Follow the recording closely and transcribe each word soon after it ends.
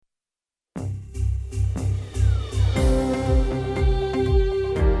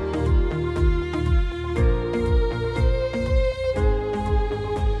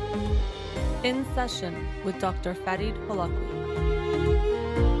Session with Dr. Farid Holakwi.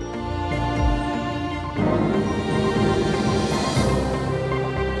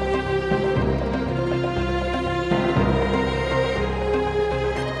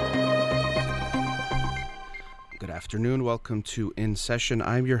 Good afternoon. Welcome to In Session.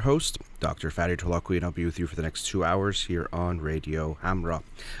 I'm your host, Dr. Farid Holakwi, and I'll be with you for the next 2 hours here on Radio Hamra.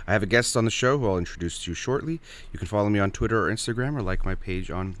 I have a guest on the show who I'll introduce to you shortly. You can follow me on Twitter or Instagram or like my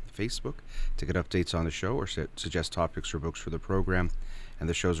page on Facebook to get updates on the show or suggest topics or books for the program. And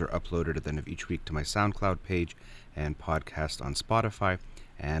the shows are uploaded at the end of each week to my SoundCloud page and podcast on Spotify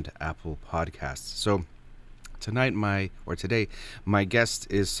and Apple Podcasts. So today, my guest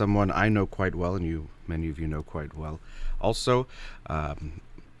is someone I know quite well, and many of you know quite well. Also,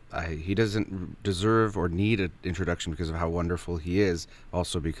 he doesn't deserve or need an introduction because of how wonderful he is.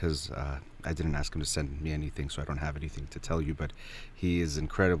 Also because I didn't ask him to send me anything, so I don't have anything to tell you. But he is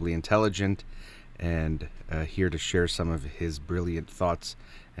incredibly intelligent and here to share some of his brilliant thoughts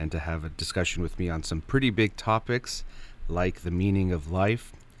and to have a discussion with me on some pretty big topics like the meaning of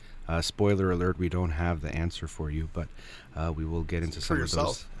life. Spoiler alert, we don't have the answer for you, but we will get into some of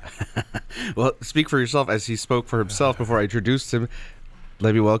those. Well, speak for yourself, as he spoke for himself before I introduced him.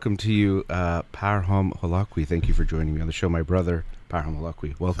 Let me welcome to you Parham Holakwi. Thank you for joining me on the show, my brother, Parham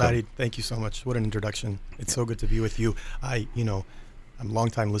Holakwi. Welcome. Farid, thank you so much. What an introduction. It's so good to be with you. I'm a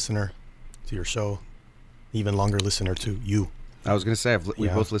longtime listener to your show, even longer listener to you. I was going to say, we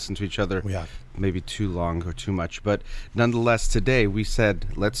both listened to each other maybe too long or too much. But nonetheless, today we said,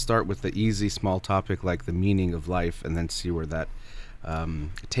 let's start with the easy, small topic like the meaning of life and then see where that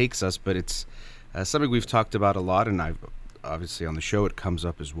takes us. But it's something we've talked about a lot, and I've obviously on the show it comes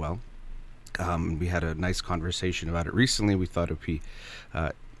up as well. We had a nice conversation about it recently. We thought it would be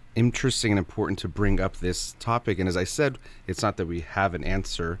interesting and important to bring up this topic. And as I said, it's not that we have an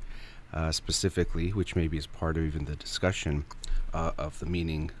answer specifically, which maybe is part of even the discussion of the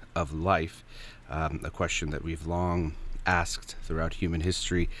meaning of life, a question that we've long asked throughout human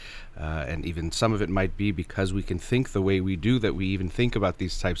history, and even some of it might be because we can think the way we do that we even think about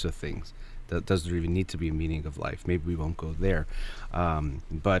these types of things. That doesn't even need to be a meaning of life. Maybe we won't go there.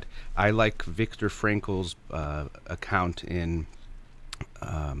 But I like Viktor Frankl's account in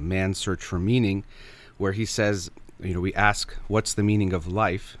Man's Search for Meaning, where he says, we ask, what's the meaning of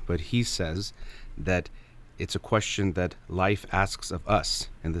life? But he says that it's a question that life asks of us,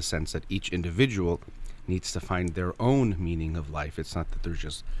 in the sense that each individual needs to find their own meaning of life. It's not that there's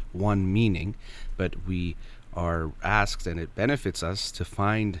just one meaning, but we are asked, and it benefits us to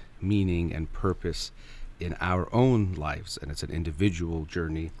find meaning and purpose in our own lives. And it's an individual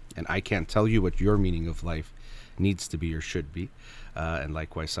journey. And I can't tell you what your meaning of life needs to be or should be. And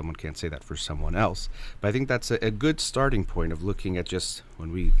likewise, someone can't say that for someone else. But I think that's a good starting point of looking at just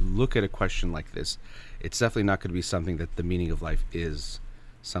when we look at a question like this, it's definitely not going to be something that the meaning of life is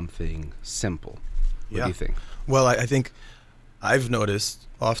something simple. What do you think? Well, I think I've noticed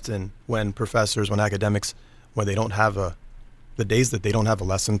often when academics, when they don't have the days that they don't have a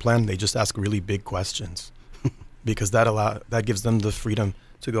lesson plan, they just ask really big questions because that gives them the freedom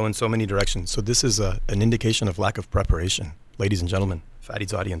to go in so many directions. So this is an indication of lack of preparation, ladies and gentlemen,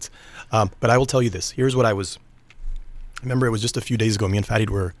 Farid's audience. But I will tell you this. Here's what I remember it was just a few days ago, me and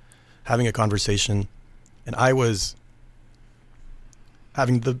Farid were having a conversation, and I was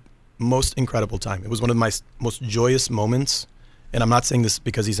having the most incredible time. It was one of my most joyous moments. And I'm not saying this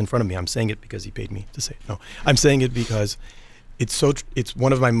because he's in front of me. I'm saying it because he paid me to say it. No, I'm saying it because it's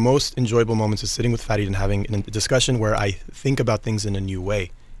one of my most enjoyable moments is sitting with Farid and having a discussion where I think about things in a new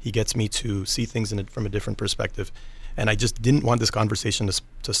way. He gets me to see things from a different perspective. And I just didn't want this conversation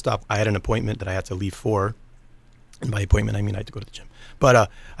to stop. I had an appointment that I had to leave for. And by appointment, I mean I had to go to the gym. But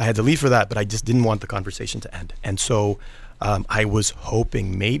I had to leave for that, but I just didn't want the conversation to end. And so I was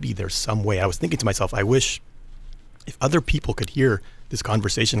hoping maybe there's some way. I was thinking to myself, I wish if other people could hear this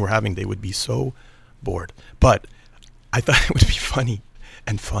conversation we're having, they would be so bored. But I thought it would be funny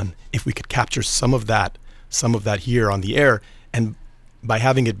and fun if we could capture some of that here on the air, and by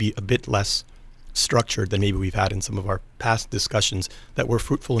having it be a bit less structured than maybe we've had in some of our past discussions that were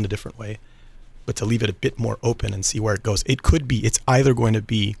fruitful in a different way, but to leave it a bit more open and see where it goes. It's either going to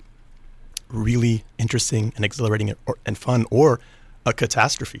be really interesting and exhilarating and fun, or a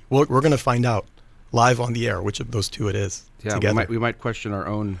catastrophe. We're going to find out live on the air which of those two it is. Yeah, we might question our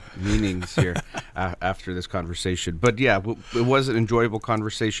own meanings here after this conversation. But yeah, it was an enjoyable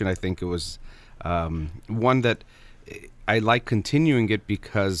conversation. I think it was one that I like continuing it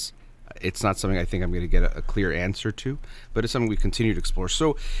because it's not something I think I'm going to get a clear answer to, but it's something we continue to explore.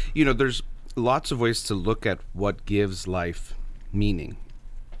 So, there's lots of ways to look at what gives life meaning.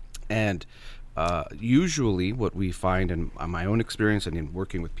 And usually what we find in my own experience and in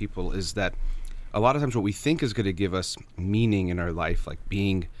working with people is that a lot of times what we think is going to give us meaning in our life, like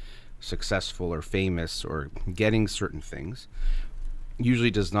being successful or famous or getting certain things,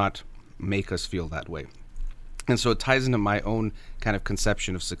 usually does not make us feel that way. And so it ties into my own kind of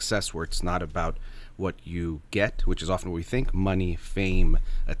conception of success, where it's not about what you get, which is often what we think: money, fame,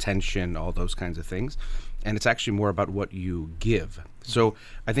 attention, all those kinds of things. And it's actually more about what you give. So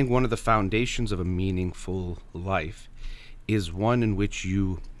I think one of the foundations of a meaningful life is one in which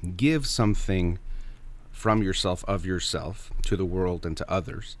you give something from yourself, of yourself, to the world and to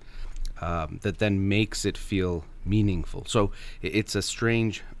others, that then makes it feel meaningful. So it's a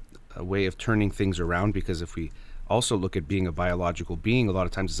strange way of turning things around, because if we also look at being a biological being, a lot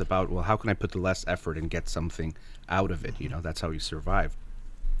of times it's about, well, how can I put the less effort and get something out of it? You know, that's how you survive.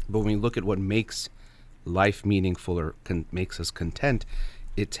 But when we look at what makes life meaningful or makes us content,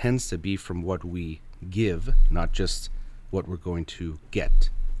 it tends to be from what we give, not just what we're going to get.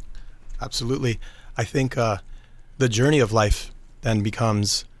 Absolutely. I think the journey of life then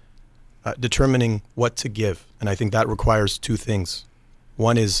becomes determining what to give. And I think that requires two things.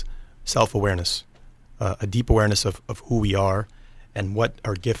 One is self-awareness, a deep awareness of who we are and what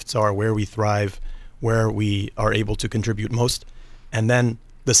our gifts are, where we thrive, where we are able to contribute most. And then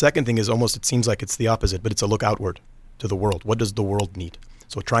the second thing is almost, it seems like it's the opposite, but it's a look outward to the world. What does the world need?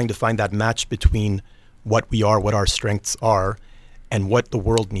 So trying to find that match between what we are, what our strengths are, and what the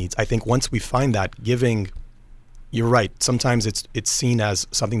world needs. I think once we find that, giving, you're right, sometimes it's seen as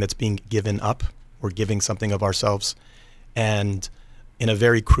something that's being given up. We're giving something of ourselves. And in a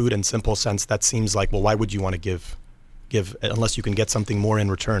very crude and simple sense, that seems like, well, why would you want to give unless you can get something more in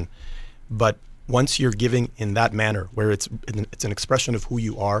return? But once you're giving in that manner, where it's an expression of who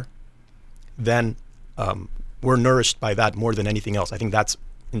you are, then we're nourished by that more than anything else. I think that's,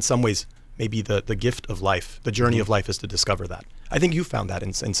 in some ways, maybe the gift of life. The journey of life is to discover that. I think you found that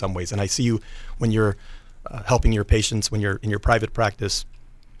in some ways. And I see you when you're helping your patients, when you're in your private practice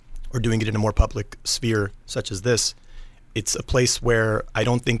or doing it in a more public sphere such as this. It's a place where I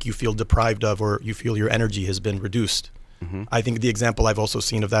don't think you feel deprived of, or you feel your energy has been reduced. Mm-hmm. I think the example I've also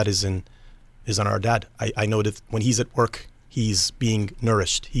seen of that is on our dad. I know that when he's at work, he's being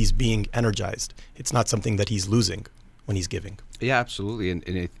nourished, he's being energized. It's not something that he's losing when he's giving. Yeah, absolutely. And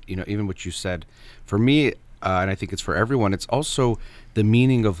it, even what you said, for me, and I think it's for everyone, it's also the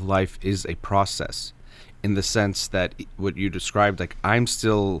meaning of life is a process, in the sense that what you described, like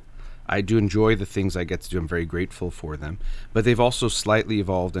I do enjoy the things I get to do. I'm very grateful for them, but they've also slightly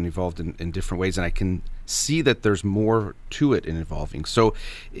evolved in different ways. And I can see that there's more to it in evolving. So,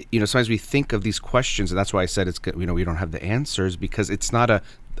 sometimes we think of these questions, and that's why I said we don't have the answers, because it's not a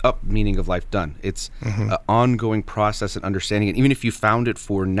meaning of life done. It's an ongoing process and understanding. And even if you found it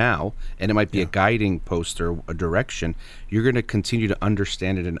for now, and it might be a guiding post or a direction, you're going to continue to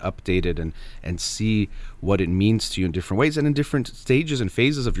understand it and update it and see what it means to you in different ways. And in different stages and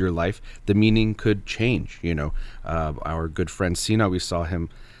phases of your life, the meaning could change. Our good friend Sina, we saw him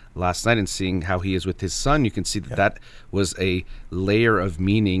last night, and seeing how he is with his son, you can see that was a layer of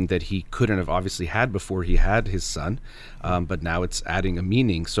meaning that he couldn't have obviously had before he had his son, but now it's adding a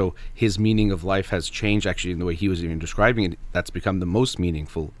meaning. So his meaning of life has changed, actually, in the way he was even describing it. That's become the most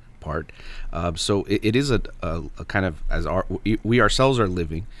meaningful part. So it is a kind of, as we ourselves are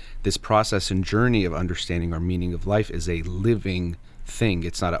living this process and journey of understanding our meaning of life is a living thing.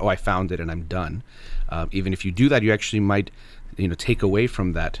 It's not I found it and I'm done. Even if you do that, you actually might take away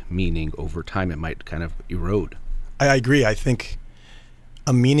from that meaning over time. It might kind of erode. I agree. I think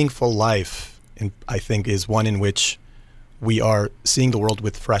a meaningful life, I think, is one in which we are seeing the world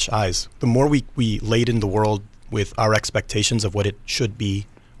with fresh eyes. The more we laden the world with our expectations of what it should be,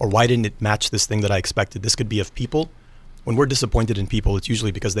 or why didn't it match this thing that I expected? This could be of people. When we're disappointed in people, it's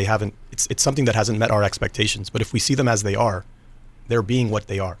usually because it's something that hasn't met our expectations. But if we see them as they are, they're being what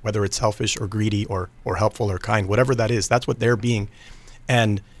they are, whether it's selfish or greedy or helpful or kind, whatever that is, that's what they're being.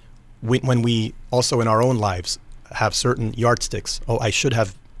 And when we also in our own lives have certain yardsticks, I should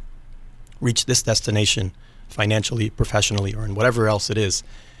have reached this destination financially, professionally, or in whatever else it is.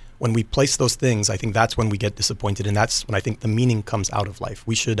 When we place those things, I think that's when we get disappointed. And that's when I think the meaning comes out of life.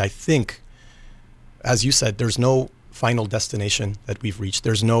 We should, I think, as you said, there's no final destination that we've reached.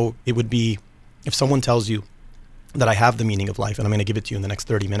 It would be, if someone tells you that I have the meaning of life, and I'm going to give it to you in the next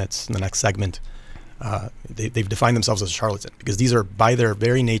 30 minutes, in the next segment, they've defined themselves as a charlatan, because these are, by their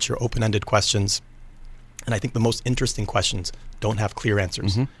very nature, open-ended questions. And I think the most interesting questions don't have clear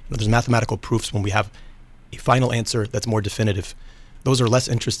answers. Mm-hmm. There's mathematical proofs when we have a final answer that's more definitive. Those are less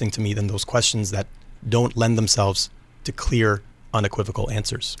interesting to me than those questions that don't lend themselves to clear unequivocal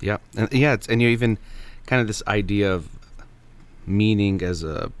answers. Yeah. And and you even kind of this idea of meaning as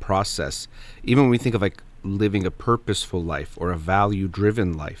a process. Even when we think of like living a purposeful life or a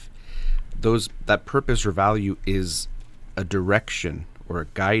value-driven life, that purpose or value is a direction or a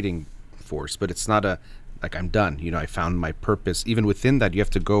guiding force, but it's not like I'm done. I found my purpose. Even within that, you have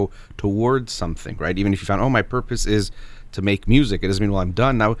to go towards something, right? Even if you found, my purpose is to make music, it doesn't mean, well, I'm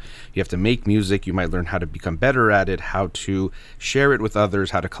done. Now you have to make music. You might learn how to become better at it, how to share it with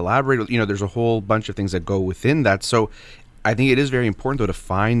others, how to collaborate with, there's a whole bunch of things that go within that. So I think it is very important, though, to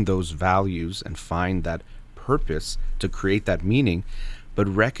find those values and find that purpose to create that meaning, but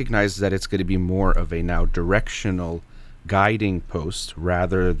recognize that it's going to be more of a now directional guiding post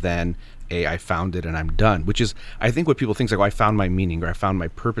rather than I found it and I'm done, which is, I think, what people think is like, I found my meaning or I found my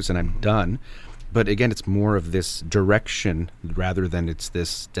purpose and I'm done. But again, it's more of this direction rather than it's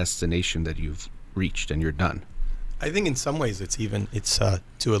this destination that you've reached and you're done. I think in some ways it's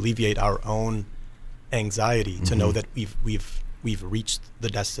to alleviate our own anxiety to know that we've reached the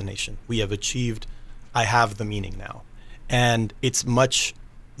destination. We have achieved. I have the meaning now, and it's much.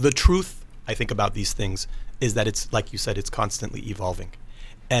 The truth, I think, about these things is that it's, like you said, it's constantly evolving,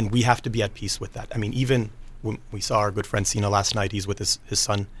 and we have to be at peace with that. I mean, even when we saw our good friend Sina last night, he's with his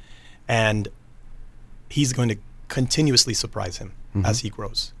son, and he's going to continuously surprise him as he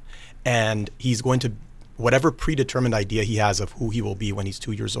grows. And he's going to, whatever predetermined idea he has of who he will be when he's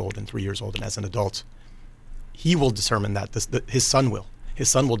 2 years old and 3 years old and as an adult, he will determine that. His son will. His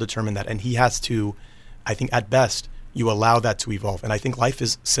son will determine that. And he has to, I think, at best, you allow that to evolve. And I think life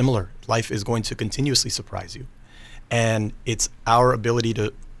is similar. Life is going to continuously surprise you. And it's our ability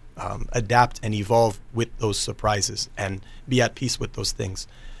to adapt and evolve with those surprises and be at peace with those things,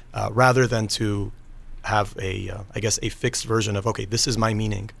 rather than to have a fixed version of, okay, this is my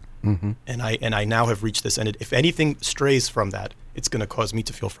meaning, and I now have reached this, and if anything strays from that, it's going to cause me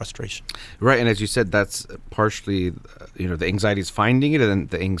to feel frustration. Right, and as you said, that's partially, the anxiety is finding it, and then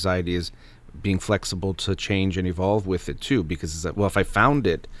the anxiety is being flexible to change and evolve with it too. Because it's like, well, if I found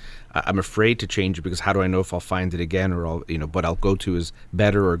it, I'm afraid to change it because how do I know if I'll find it again, or what I'll go to is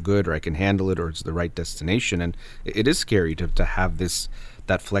better or good, or I can handle it, or it's the right destination, and it is scary to have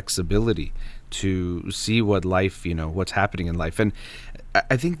that flexibility to see what life, what's happening in life. And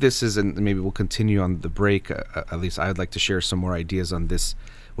I think this is, and maybe we'll continue on the break, at least I'd like to share some more ideas on this.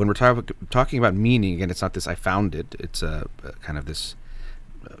 When we're talking about meaning, again, it's not this I found it, it's a kind of this,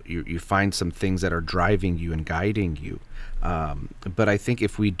 you find some things that are driving you and guiding you. But I think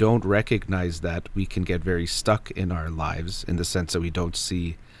if we don't recognize that, we can get very stuck in our lives in the sense that we don't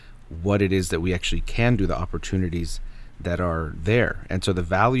see what it is that we actually can do, the opportunities that are there. And so the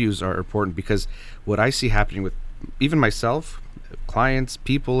values are important, because what I see happening with even myself, clients,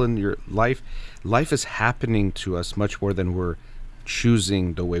 people in your life is happening to us much more than we're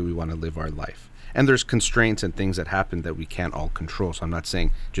choosing the way we want to live our life. And there's constraints and things that happen that we can't all control. So I'm not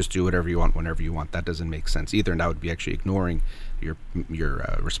saying just do whatever you want whenever you want. That doesn't make sense either, and that would be actually ignoring your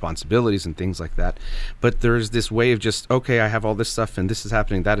responsibilities and things like that. But there's this way of just, okay, I have all this stuff and this is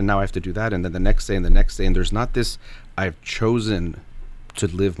happening, that, and now I have to do that, and then the next day and the next day, and there's not this, I've chosen to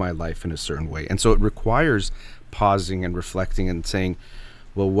live my life in a certain way. And so it requires pausing and reflecting and saying,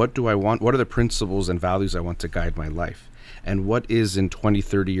 well, what do I want? What are the principles and values I want to guide my life? And what is in 20,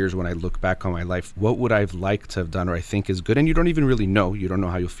 30 years when I look back on my life, what would I have liked to have done or I think is good? And you don't even really know. You don't know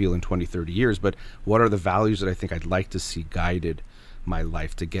how you'll feel in 20, 30 years, but what are the values that I think I'd like to see guided my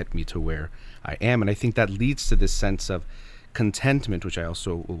life to get me to where I am? And I think that leads to this sense of contentment, which I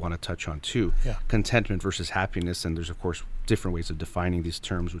also will want to touch on too. Yeah. Contentment versus happiness. And there's, of course, different ways of defining these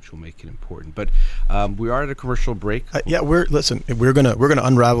terms, which will make it important. But we are at a commercial break. We're gonna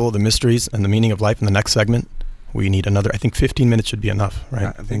unravel the mysteries and the meaning of life in the next segment. We need another, I think 15 minutes should be enough, right?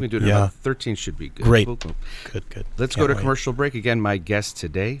 Yeah, I think we do it about 13 should be good. Great. Good. Can't Let's go to commercial break. Again, my guest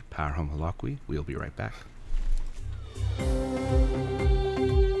today, Parham Holakwi. We'll be right back.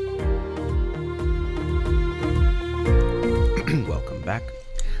 Welcome back.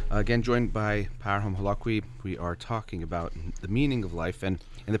 Again, joined by Parham Holakwi. We are talking about the meaning of life. And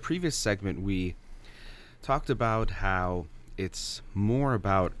in the previous segment, we talked about how it's more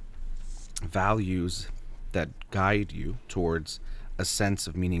about values that guide you towards a sense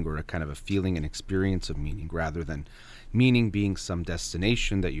of meaning or a kind of a feeling and experience of meaning, rather than meaning being some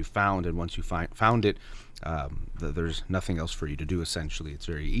destination that you found, and once you found it, there's nothing else for you to do, essentially. It's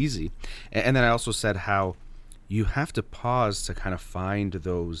very easy. And then I also said how you have to pause to kind of find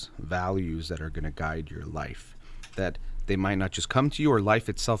those values that are going to guide your life, that they might not just come to you, or life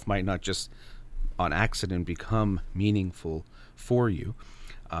itself might not just on accident become meaningful for you.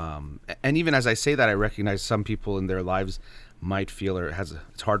 And even as I say that, I recognize some people in their lives might feel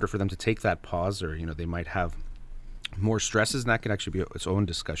it's harder for them to take that pause, or they might have more stresses, and that can actually be its own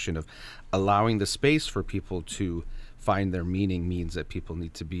discussion of allowing the space for people to find their meaning means that people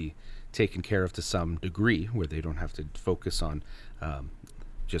need to be taken care of to some degree, where they don't have to focus on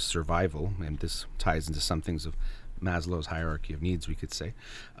just survival. And this ties into some things of Maslow's hierarchy of needs, we could say.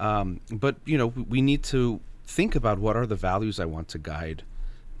 But we need to think about what are the values I want to guide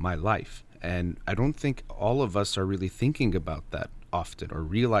my life. And I don't think all of us are really thinking about that often, or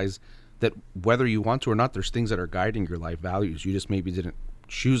realize that whether you want to or not, there's things that are guiding your life values. You just maybe didn't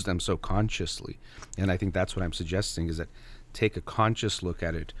choose them so consciously. And I think that's what I'm suggesting, is that take a conscious look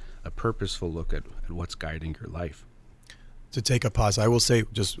at it, a purposeful look at what's guiding your life. To take a pause, I will say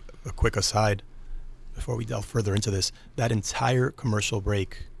just a quick aside before we delve further into this. That entire commercial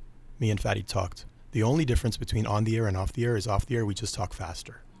break, me and Fadi talked. The only difference between on the air and off the air is off the air we just talk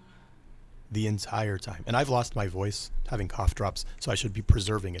faster. The entire time. And I've lost my voice, having cough drops, so I should be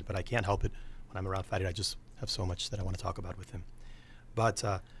preserving it, but I can't help it. When I'm around Fadi, I just have so much that I want to talk about with him. But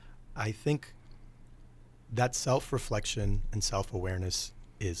I think that self-reflection and self-awareness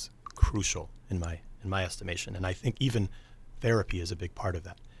is crucial in my estimation. And I think even therapy is a big part of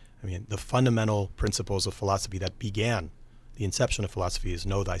that. I mean, the fundamental principles of philosophy that began the inception of philosophy is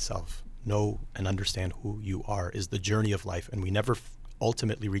know thyself. Know and understand who you are is the journey of life. And we never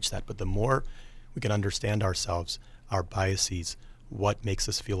ultimately reach that. But the more we can understand ourselves, our biases, what makes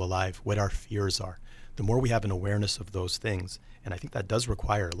us feel alive, what our fears are, the more we have an awareness of those things. And I think that does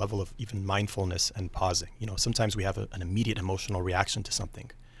require a level of even mindfulness and pausing. Sometimes we have an immediate emotional reaction to something.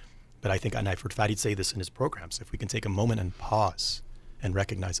 But I think, and I've heard Fadi say this in his programs, if we can take a moment and pause and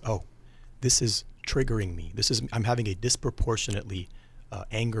recognize, oh, this is triggering me. I'm having a disproportionately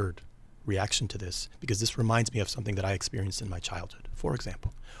angered reaction to this because this reminds me of something that I experienced in my childhood, for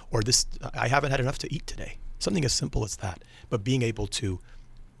example. Or I haven't had enough to eat today. Something as simple as that. But being able to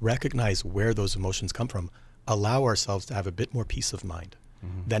recognize where those emotions come from, allow ourselves to have a bit more peace of mind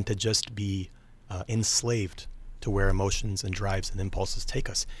than to just be enslaved to where emotions and drives and impulses take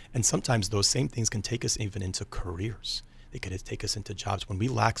us. And sometimes those same things can take us even into careers. They could take us into jobs. When we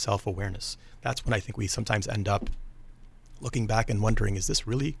lack self-awareness, that's when I think we sometimes end up looking back and wondering, is this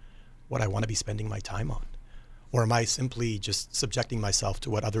really what I want to be spending my time on? Or am I simply just subjecting myself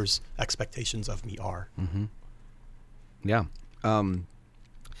to what others' expectations of me are? Mm-hmm. Yeah.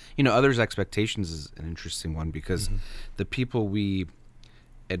 Others' expectations is an interesting one because the people we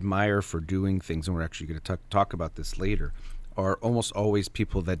admire for doing things, and we're actually going to talk about this later, are almost always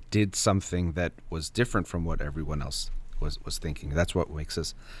people that did something that was different from what everyone else was thinking. That's what makes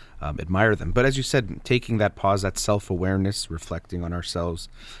us admire them. But as you said, taking that pause, that self-awareness, reflecting on ourselves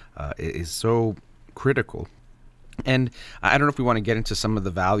is so critical. And I don't know if we want to get into some of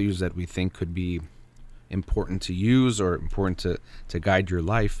the values that we think could be important to use or important to guide your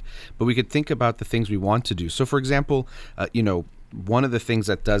life, but we could think about the things we want to do. So for example, one of the things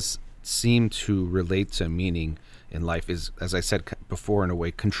that does seem to relate to meaning in life is, as I said before, in a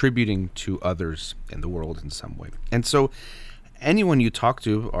way, contributing to others in the world in some way. And so anyone you talk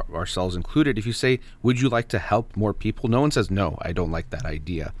to, ourselves included, if you say, would you like to help more people? No one says, no, I don't like that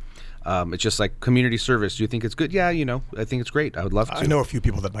idea. It's just like community service. Do you think it's good? Yeah, I think it's great. I would love to. I know a few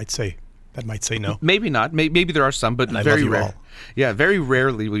people that might say no. Maybe not. Maybe there are some, but very rare. Yeah, very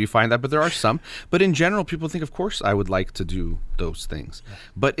rarely will you find that, but there are some. But in general, people think, of course, I would like to do those things. Yeah.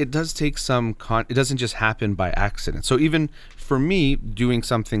 But it does take it doesn't just happen by accident. So even for me, doing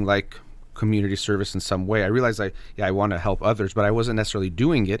something like community service in some way, I realized I want to help others, but I wasn't necessarily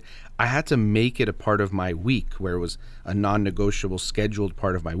doing it. I had to make it a part of my week, where it was a non-negotiable, scheduled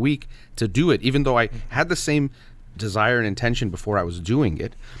part of my week to do it, even though I had the same desire and intention before I was doing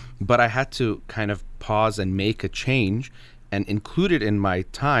it. But I had to kind of pause and make a change and include it in my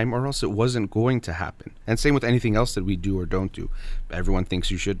time, or else it wasn't going to happen. And same with anything else that we do or don't do. Everyone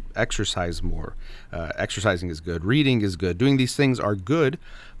thinks you should exercise more. Exercising is good. Reading is good. Doing these things are good,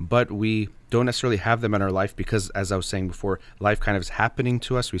 but we don't necessarily have them in our life because, as I was saying before, life kind of is happening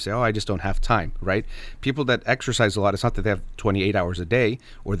to us. We say, oh, I just don't have time, right? People that exercise a lot, it's not that they have 28 hours a day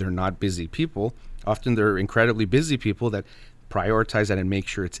or they're not busy people. Often they're incredibly busy people that prioritize that and make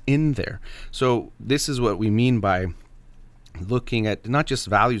sure it's in there. So this is what we mean by looking at not just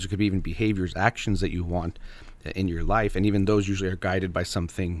values, it could be even behaviors, actions that you want in your life, and even those usually are guided by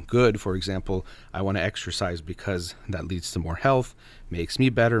something good. For example, I want to exercise because that leads to more health, makes me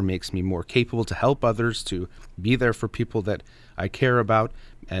better, makes me more capable to help others, to be there for people that I care about,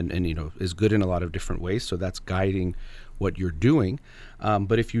 and is good in a lot of different ways. So that's guiding what you're doing.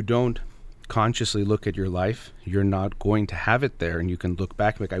 But if you don't consciously look at your life, you're not going to have it there, and you can look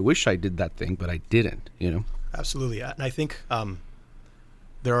back like, I wish I did that thing, but I didn't. Absolutely. And I think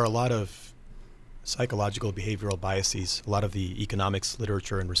there are a lot of psychological behavioral biases. A lot of the economics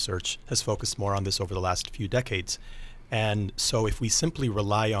literature and research has focused more on this over the last few decades. And so if we simply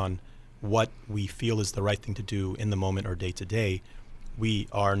rely on what we feel is the right thing to do in the moment or day to day, we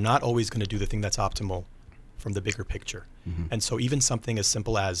are not always going to do the thing that's optimal from the bigger picture. Mm-hmm. And so even something as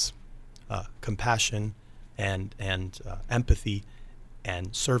simple as compassion and empathy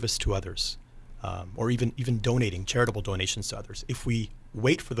and service to others, or even donating, charitable donations to others, if we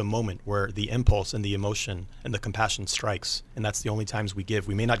wait for the moment where the impulse and the emotion and the compassion strikes, and that's the only times we give,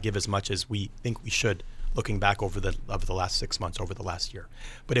 we may not give as much as we think we should, looking back over the last 6 months, over the last year.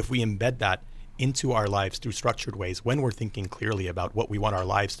 But if we embed that into our lives through structured ways, when we're thinking clearly about what we want our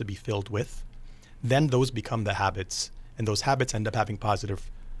lives to be filled with, then those become the habits, and those habits end up having positive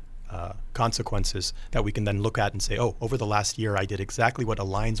consequences that we can then look at and say, oh, over the last year, I did exactly what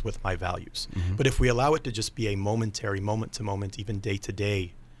aligns with my values. Mm-hmm. But if we allow it to just be a momentary, moment-to-moment, even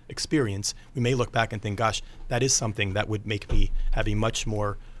day-to-day experience, we may look back and think, gosh, that is something that would make me have a much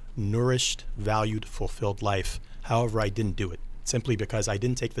more nourished, valued, fulfilled life. However, I didn't do it, simply because I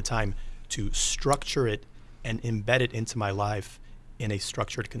didn't take the time to structure it and embed it into my life in a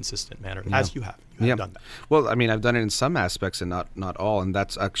structured, consistent manner, as you have. You have done that. Well, I mean, I've done it in some aspects and not all. And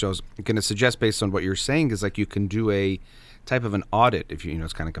that's actually, I was going to suggest, based on what you're saying, is like you can do a type of an audit. If you know,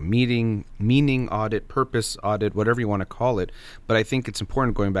 it's kind of like a meaning audit, purpose audit, whatever you want to call it. But I think it's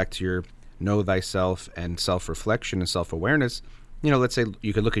important, going back to your know thyself and self-reflection and self-awareness. You know, let's say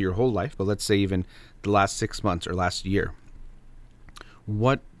you could look at your whole life, but let's say even the last 6 months or last year.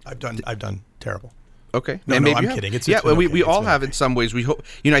 What I've done terrible. Okay. No, I'm kidding. It's we all have in some ways. We hope,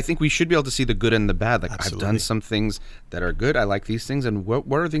 I think we should be able to see the good and the bad. Like, absolutely. I've done some things that are good. I like these things. And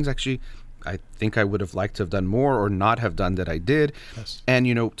what are things actually I think I would have liked to have done more or not have done that I did. Yes. And,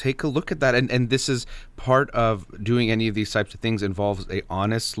 take a look at that. And this is part of doing any of these types of things involves a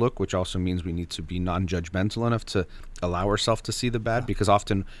honest look, which also means we need to be non-judgmental enough to allow ourselves to see the bad, because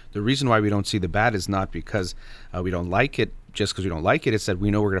often the reason why we don't see the bad is not because we don't like it, just because we don't like it. It's that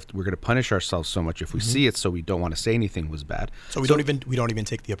we know we're going to punish ourselves so much if we see it, so we don't want to say anything was bad. So we don't even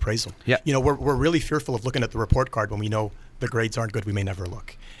take the appraisal. Yeah. We're really fearful of looking at the report card when we know the grades aren't good. We may never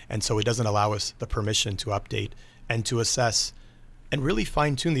look, and so it doesn't allow us the permission to update and to assess and really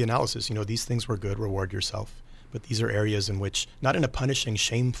fine tune the analysis. These things were good. Reward yourself. But these are areas in which, not in a punishing,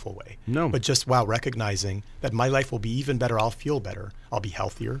 shameful way, but just recognizing that my life will be even better. I'll feel better. I'll be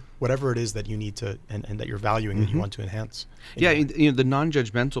healthier. Whatever it is that you need to, and that you're valuing, that you want to enhance. Yeah, the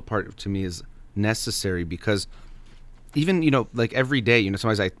non-judgmental part to me is necessary, because even, like every day,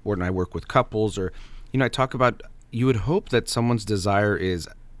 sometimes when I work with couples, or, I talk about, you would hope that someone's desire is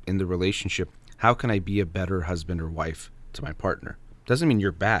in the relationship, how can I be a better husband or wife to my partner? Doesn't mean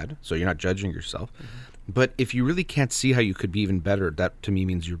you're bad, so you're not judging yourself. But if you really can't see how you could be even better, that to me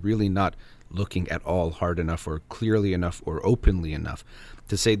means you're really not looking at all hard enough or clearly enough or openly enough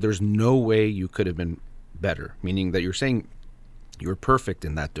to say there's no way you could have been better, meaning that you're saying you're perfect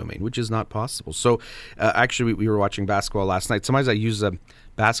in that domain, which is not possible. So actually, we were watching basketball last night. Sometimes I use a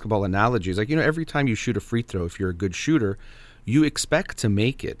basketball analogy. It's like, every time you shoot a free throw, if you're a good shooter, you expect to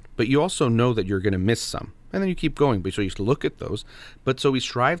make it, but you also know that you're going to miss some. And then you keep going. But so you used to look at those. But so we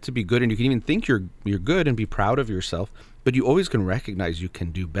strive to be good, and you can even think you're good and be proud of yourself, but you always can recognize you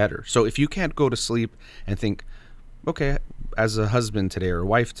can do better. So if you can't go to sleep and think, okay, as a husband today or a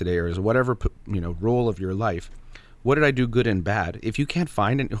wife today or as whatever role of your life, what did I do good and bad? If you can't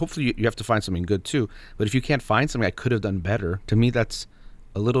find it, hopefully you have to find something good too, but if you can't find something I could have done better, to me that's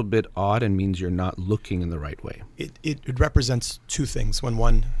a little bit odd and means you're not looking in the right way. It represents two things. When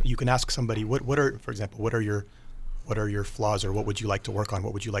one, you can ask somebody, what are your flaws, or what would you like to work on?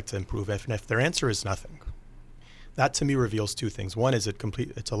 What would you like to improve? And if their answer is nothing, that to me reveals two things. One is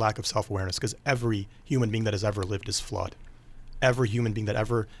it's a lack of self-awareness, because every human being that has ever lived is flawed. Every human being that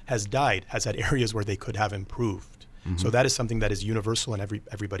ever has died has had areas where they could have improved. Mm-hmm. So that is something that is universal and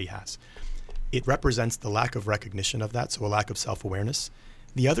everybody has. It represents the lack of recognition of that, so a lack of self-awareness.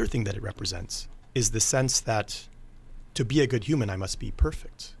 The other thing that it represents is the sense that to be a good human, I must be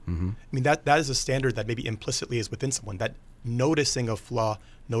perfect. Mm-hmm. I mean, that is a standard that maybe implicitly is within someone, that noticing a flaw,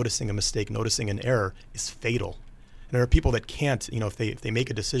 noticing a mistake, noticing an error is fatal. And there are people that can't, if they make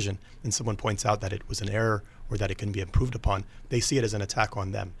a decision and someone points out that it was an error or that it can be improved upon, they see it as an attack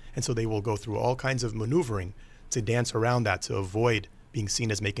on them. And so they will go through all kinds of maneuvering to dance around that, to avoid being seen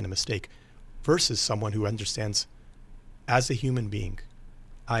as making a mistake, versus someone who understands, as a human being,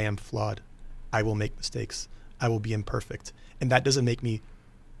 I am flawed. I will make mistakes. I will be imperfect. And that doesn't make me,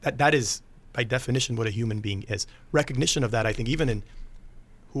 that is by definition what a human being is. Recognition of that, I think, even in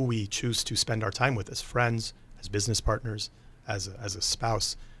who we choose to spend our time with as friends, as business partners, as a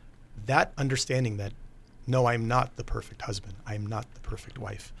spouse, that understanding that, no, I'm not the perfect husband. I'm not the perfect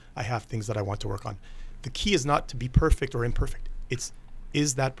wife. I have things that I want to work on. The key is not to be perfect or imperfect.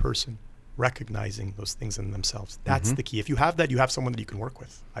 Is that person recognizing those things in themselves? That's the key. If you have that, you have someone that you can work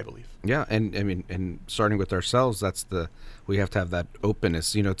with, I believe. Yeah, and I mean, and starting with ourselves, we have to have that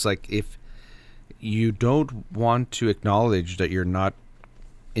openness. It's like, if you don't want to acknowledge that you're not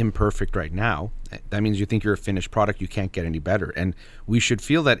imperfect right now, that means you think you're a finished product, you can't get any better. And we should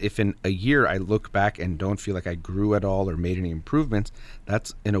feel that if in a year I look back and don't feel like I grew at all or made any improvements,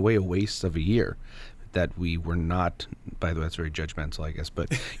 that's in a way a waste of a year. That we were not, by the way, that's very judgmental, I guess,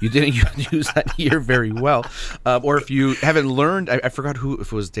 but you didn't use that year very well. Or if you haven't learned, I forgot if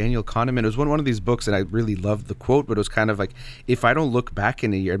it was Daniel Kahneman. It was one of these books, and I really loved the quote, but it was kind of like, if I don't look back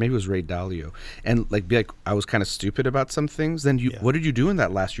in a year, maybe it was Ray Dalio, and be like, I was kind of stupid about some things, then what did you do in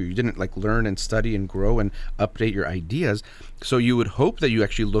that last year? You didn't learn and study and grow and update your ideas. So you would hope that you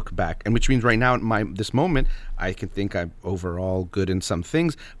actually look back, and which means right now, in this moment, I can think I'm overall good in some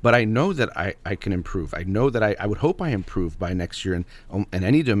things, but I know that I can improve. I know that I would hope I improve by next year in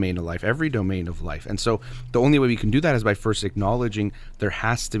any domain of life, every domain of life. And so the only way we can do that is by first acknowledging there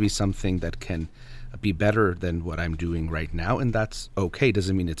has to be something that can be better than what I'm doing right now, and that's okay.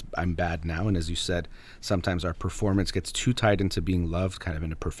 Doesn't mean I'm bad now. And as you said, sometimes our performance gets too tied into being loved, kind of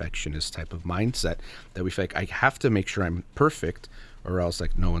in a perfectionist type of mindset, that we feel like I have to make sure I'm perfect, or else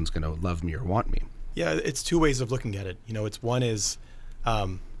no one's going to love me or want me. Yeah, it's two ways of looking at it. One is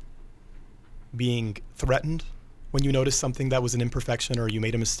being threatened when you notice something that was an imperfection or you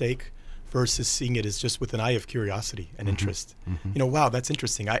made a mistake, versus seeing it as just with an eye of curiosity and interest. Wow, that's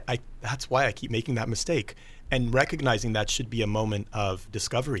interesting. I that's why I keep making that mistake. And recognizing that should be a moment of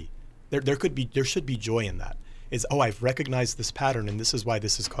discovery. There should be joy in that. I've recognized this pattern, and this is why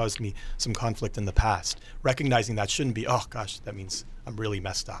this has caused me some conflict in the past. Recognizing that shouldn't be, oh gosh, that means I'm really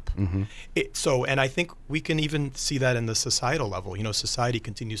messed up. And I think we can even see that in the societal level. Society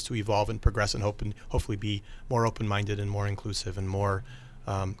continues to evolve and progress, and hopefully be more open-minded and more inclusive and more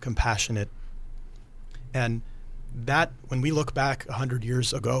compassionate. And that, when we look back 100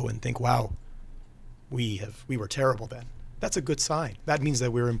 years ago and think, wow, we were terrible then, that's a good sign. That means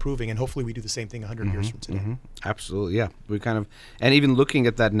that we're improving, and hopefully we do the same thing 100 years from today. Absolutely, yeah. We and even looking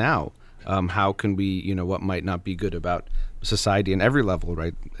at that now, how can we, what might not be good about society in every level,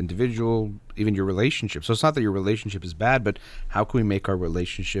 right? Individual, even your relationship. So it's not that your relationship is bad, but how can we make our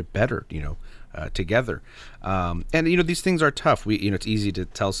relationship better, together? And these things are tough. It's easy to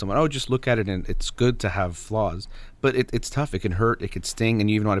tell someone, oh, just look at it and it's good to have flaws, but it's tough. It can hurt, it could sting, and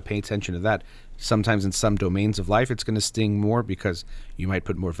you even want to pay attention to that. Sometimes in some domains of life, it's going to sting more because you might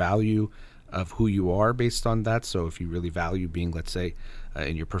put more value of who you are based on that. So if you really value being, let's say,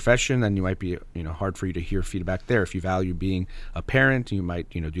 in your profession, then you might be, hard for you to hear feedback there. If you value being a parent, you might,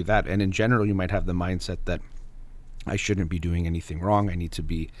 do that. And in general, you might have the mindset that I shouldn't be doing anything wrong. I need to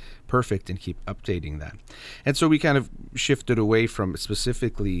be perfect, and keep updating that. And so we kind of shifted away from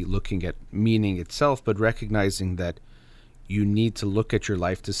specifically looking at meaning itself, but recognizing that you need to look at your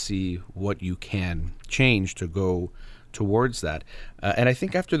life to see what you can change to go towards that. And I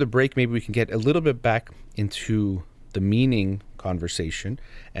think after the break, maybe we can get a little bit back into the meaning conversation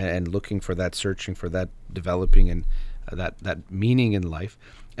and looking for that, searching for that, developing and that meaning in life.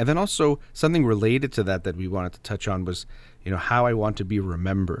 And then also something related to that we wanted to touch on was, how I want to be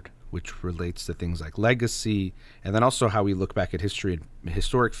remembered, which relates to things like legacy, and then also how we look back at history and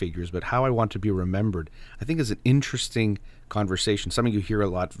historic figures. But how I want to be remembered, I think, is an interesting conversation, something you hear a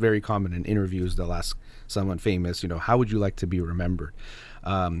lot, very common in interviews. They'll ask someone famous, how would you like to be remembered?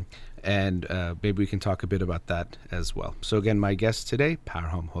 And maybe we can talk a bit about that as well. So again, my guest today,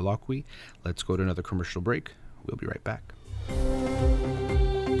 Parham Holakwi. Let's go to another commercial break. We'll be right back.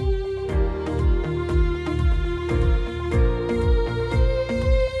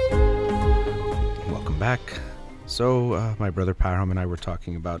 Welcome back. So my brother Parham and I were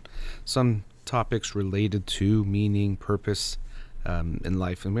talking about some topics related to meaning, purpose in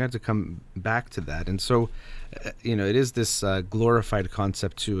life, and we had to come back to that. And so it is this glorified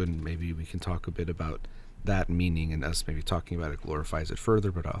concept too, and maybe we can talk a bit about that meaning, and us maybe talking about it glorifies it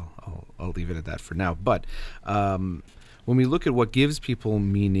further, but I'll leave it at that for now. But when we look at what gives people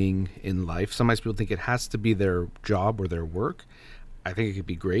meaning in life, sometimes people think it has to be their job or their work. I think it could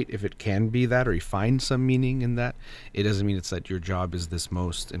be great if it can be that, or you find some meaning in that. It doesn't mean it's that your job is this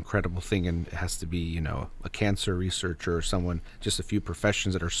most incredible thing and it has to be, a cancer researcher or someone, just a few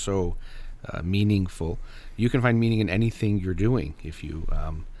professions that are so meaningful. You can find meaning in anything you're doing if you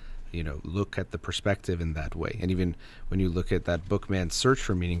look at the perspective in that way. And even when you look at that book, Man's Search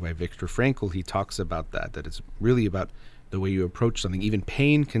for Meaning by Viktor Frankl, he talks about that it's really about the way you approach something. Even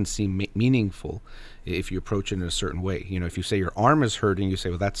pain can seem meaningful if you approach it in a certain way. If you say your arm is hurting, you say,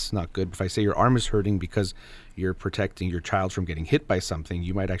 well, that's not good. But if I say your arm is hurting because you're protecting your child from getting hit by something,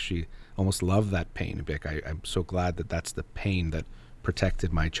 you might actually almost love that pain. And be like, I'm so glad that that's the pain that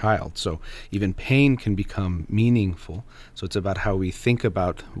protected my child. So even pain can become meaningful. So it's about how we think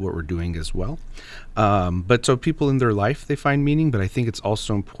about what we're doing as well. But so people in their life, they find meaning, but I think it's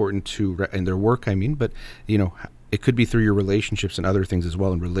also important to, in their work, but it could be through your relationships and other things as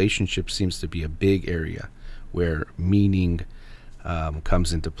well. And relationships seems to be a big area where meaning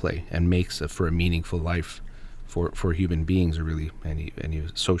comes into play and makes for a meaningful life for human beings, or really any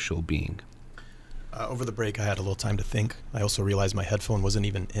social being. Over the break, I had a little time to think. I also realized my headphone wasn't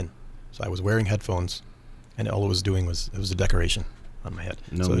even in. So I was wearing headphones, and all it was doing was a decoration on my head.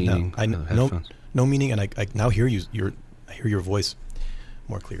 No meaning. No meaning, and I now hear I hear your voice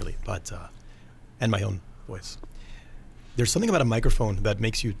more clearly, but and my own voice. There's something about a microphone that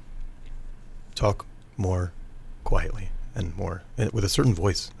makes you talk more quietly and more with a certain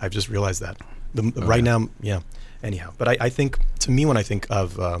voice. I've just realized that. Right now, yeah. Anyhow, but I think, to me, when I think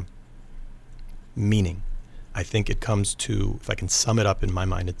of meaning, I think it comes to, if I can sum it up in my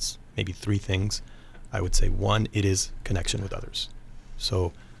mind, it's maybe three things. I would say, one, it is connection with others.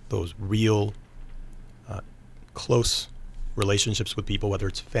 So those real close relationships with people, whether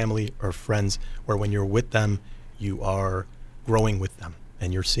it's family or friends, where when you're with them, you are growing with them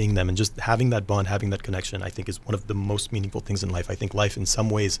and you're seeing them, and just having that bond, having that connection, I think is one of the most meaningful things in life. I think life in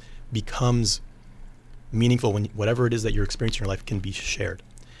some ways becomes meaningful when whatever it is that you're experiencing in your life can be shared.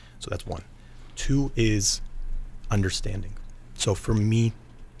 So that's one. Two is understanding. So for me,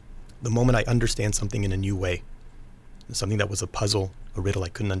 the moment I understand something in a new way, something that was a puzzle, a riddle I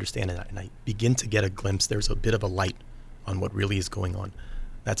couldn't understand, and I begin to get a glimpse, there's a bit of a light on what really is going on.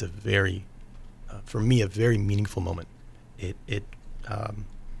 That's a very, for me, a very meaningful moment. It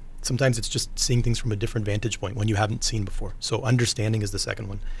sometimes it's just seeing things from a different vantage point when you haven't seen before. So understanding is the second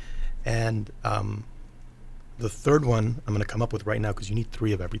one. And the third one I'm going to come up with right now, because you need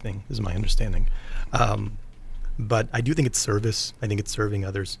three of everything, is my understanding. But I do think it's service. I think it's serving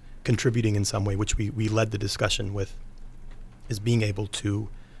others, contributing in some way, which we led the discussion with, is being able to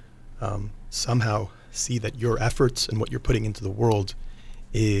somehow see that your efforts and what you're putting into the world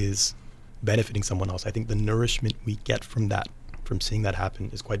is benefiting someone else. I think the nourishment we get from that, from seeing that happen,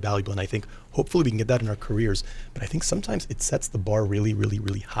 is quite valuable. And I think hopefully we can get that in our careers. But I think sometimes it sets the bar really, really,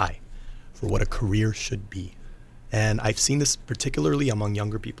 really high for what a career should be. And I've seen this particularly among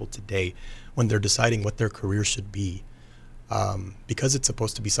younger people today when they're deciding what their career should be, because it's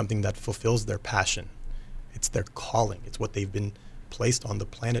supposed to be something that fulfills their passion. It's their calling. It's what they've been placed on the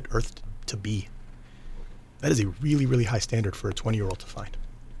planet Earth to be. That is a really, really high standard for a 20-year-old to find.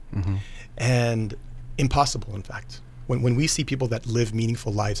 Mm-hmm. And impossible, in fact. When we see people that live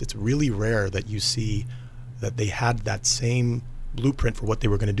meaningful lives, it's really rare that you see that they had that same blueprint for what they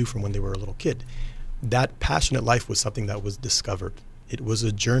were going to do from when they were a little kid. That passionate life was something that was discovered. It was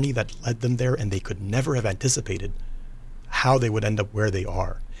a journey that led them there, and they could never have anticipated how they would end up where they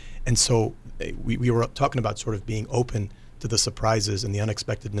are. And so we were talking about sort of being open to the surprises and the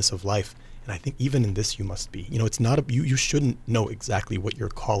unexpectedness of life. And I think even in this, you must be. It's not you shouldn't know exactly what your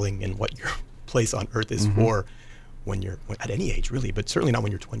calling and what your place on earth is for when you're at any age, really, but certainly not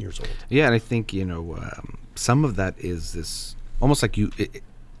when you're 20 years old. Yeah, and I think, some of that is this, almost like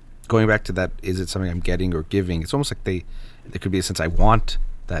going back to that, is it something I'm getting or giving? It's almost like there could be a sense I want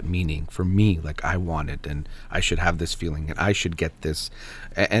that meaning for me, like I want it, and I should have this feeling, and I should get this.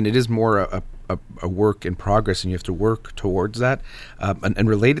 And it is more a work in progress, and you have to work towards that. And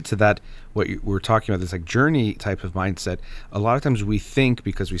related to that, what we're talking about, this like journey type of mindset, a lot of times we think,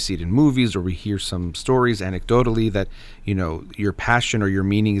 because we see it in movies or we hear some stories anecdotally, that your passion or your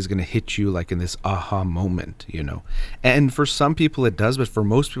meaning is going to hit you like in this aha moment, and for some people it does, but for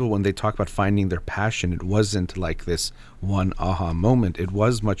most people, when they talk about finding their passion, it wasn't like this one aha moment. It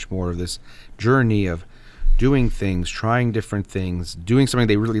was much more of this journey of doing things, trying different things, doing something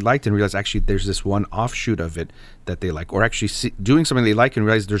they really liked and realize actually there's this one offshoot of it that they like, or actually doing something they like and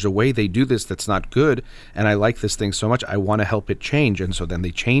realize there's a way they do this that's not good, and I like this thing so much I want to help it change, and so then they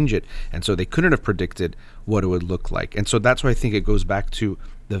change it, and so they couldn't have predicted what it would look like. And so that's why I think it goes back to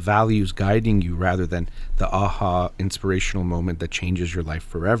the values guiding you rather than the aha inspirational moment that changes your life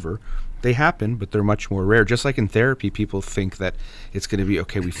forever. They happen, but they're much more rare. Just like in therapy, people think that it's going to be,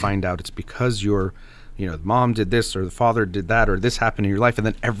 okay, we find out it's because you're the mom did this or the father did that or this happened in your life, and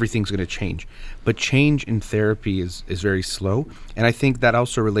then everything's going to change. But change in therapy is very slow. And I think that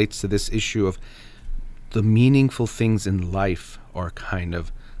also relates to this issue of the meaningful things in life are kind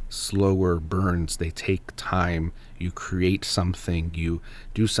of slower burns. They take time. You create something, you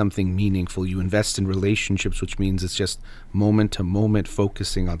do something meaningful, you invest in relationships, which means it's just moment to moment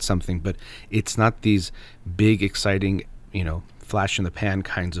focusing on something. But it's not these big, exciting, flash in the pan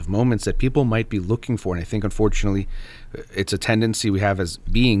kinds of moments that people might be looking for. And I think, unfortunately, it's a tendency we have as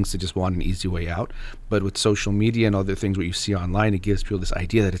beings to just want an easy way out. But with social media and other things, what you see online, it gives people this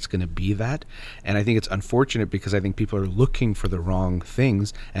idea that it's going to be that. And I think it's unfortunate because I think people are looking for the wrong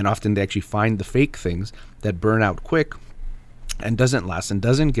things, and often they actually find the fake things that burn out quick and doesn't last and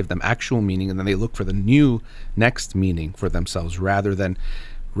doesn't give them actual meaning. And then they look for the next meaning for themselves rather than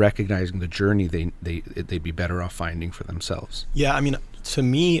recognizing the journey they'd be better off finding for themselves. Yeah, I mean, to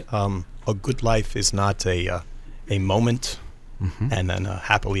me, a good life is not a moment and then a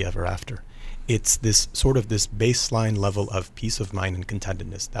happily ever after. It's this sort of this baseline level of peace of mind and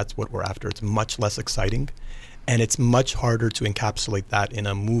contentedness. That's what we're after. It's much less exciting, and it's much harder to encapsulate that in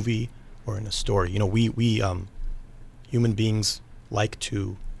a movie or in a story. We human beings like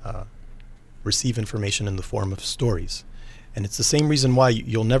to receive information in the form of stories. And it's the same reason why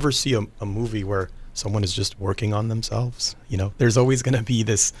you'll never see a movie where someone is just working on themselves. There's always going to be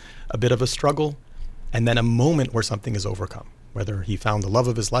a bit of a struggle, and then a moment where something is overcome, whether he found the love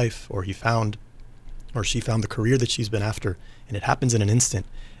of his life or she found the career that she's been after, and it happens in an instant.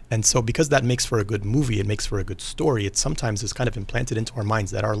 And so because that makes for a good movie, it makes for a good story, it sometimes is kind of implanted into our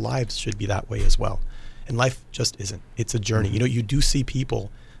minds that our lives should be that way as well. And life just isn't. It's a journey. You do see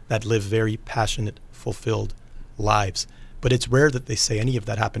people that live very passionate, fulfilled lives, but it's rare that they say any of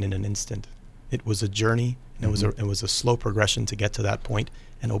that happened in an instant. It was a journey, and it was a slow progression to get to that point.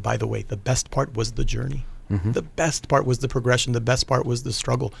 And oh, by the way, the best part was the journey. The best part was the progression. The best part was the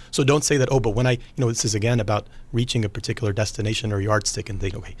struggle. So don't say that, but when this is again about reaching a particular destination or yardstick and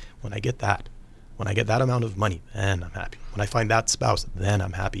think, okay, when I get that amount of money, then I'm happy. When I find that spouse, then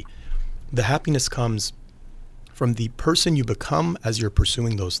I'm happy. The happiness comes from the person you become as you're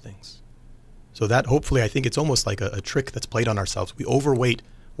pursuing those things. So that hopefully, I think it's almost like a trick that's played on ourselves. We overweight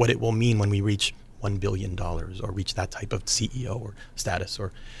what it will mean when we reach $1 billion or reach that type of CEO or status.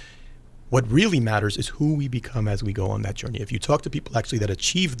 Or what really matters is who we become as we go on that journey. If you talk to people actually that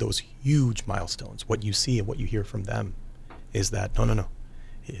achieve those huge milestones, what you see and what you hear from them is that, no.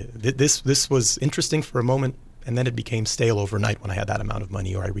 This was interesting for a moment, and then it became stale overnight when I had that amount of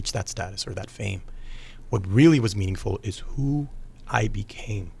money or I reached that status or that fame. What really was meaningful is who I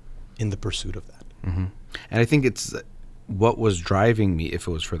became in the pursuit of that. And I think it's what was driving me if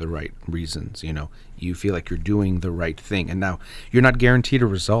it was for the right reasons. You feel like you're doing the right thing, and now you're not guaranteed a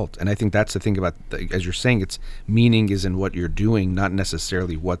result. And I think that's the thing about, as you're saying, it's meaning is in what you're doing, not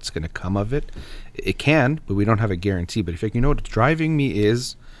necessarily what's going to come of it. It can, but we don't have a guarantee. But if what's driving me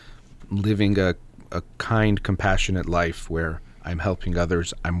is living a kind, compassionate life where I'm helping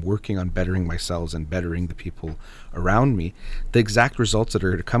others, I'm working on bettering myself and bettering the people around me, the exact results that are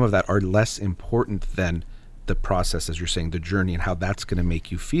going to come of that are less important than the process, as you're saying, the journey and how that's going to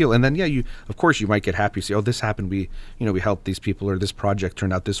make you feel. And then, you might get happy, say, this happened, we helped these people, or this project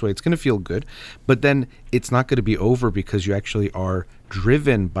turned out this way. It's going to feel good. But then it's not going to be over because you actually are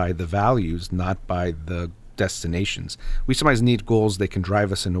driven by the values, not by the destinations. We sometimes need goals that can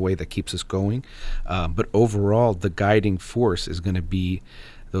drive us in a way that keeps us going. But overall, the guiding force is going to be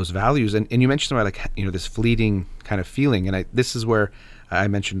those values. And you mentioned about this fleeting kind of feeling. And this is where I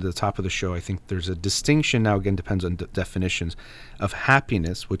mentioned at the top of the show, I think there's a distinction now, again, depends on definitions of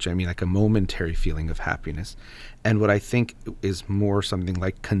happiness, which I mean like a momentary feeling of happiness, and what I think is more something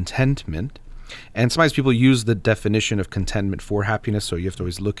like contentment. And sometimes people use the definition of contentment for happiness, so you have to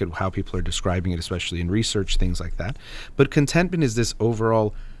always look at how people are describing it, especially in research, things like that. But contentment is this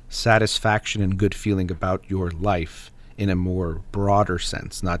overall satisfaction and good feeling about your life in a more broader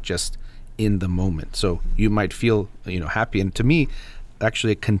sense, not just in the moment. So you might feel, happy, and to me,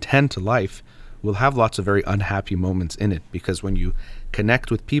 actually a content life will have lots of very unhappy moments in it, because when you connect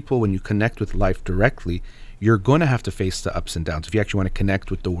with people, when you connect with life directly, you're going to have to face the ups and downs if you actually want to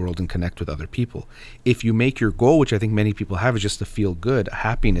connect with the world and connect with other people. If you make your goal, which I think many people have, is just to feel good,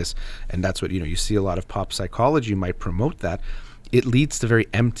 happiness, and that's what you see a lot of pop psychology might promote that, it leads to very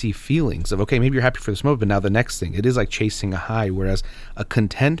empty feelings of, okay, maybe you're happy for this moment, but now the next thing, it is like chasing a high. Whereas a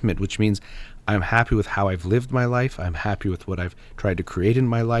contentment, which means I'm happy with how I've lived my life, I'm happy with what I've tried to create in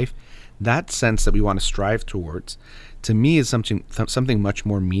my life, that sense that we want to strive towards to me is something much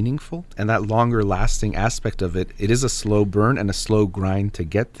more meaningful. And that longer lasting aspect of it is a slow burn and a slow grind to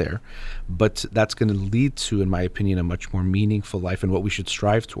get there. But that's going to lead to, in my opinion, a much more meaningful life. And what we should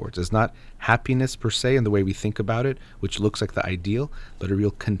strive towards is not happiness per se in the way we think about it, which looks like the ideal, but a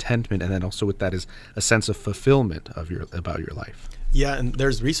real contentment. And then also with that is a sense of fulfillment about your life. Yeah, and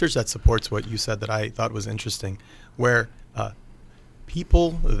there's research that supports what you said that I thought was interesting, where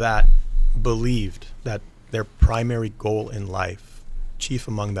people that believed that their primary goal in life, chief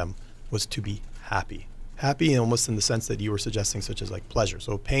among them, was to be happy. Happy almost in the sense that you were suggesting, such as like pleasure.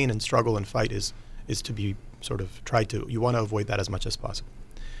 So pain and struggle and fight is to be sort of you want to avoid that as much as possible.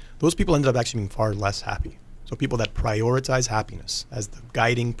 Those people ended up actually being far less happy. So people that prioritize happiness as the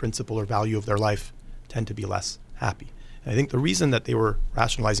guiding principle or value of their life tend to be less happy. And I think the reason that they were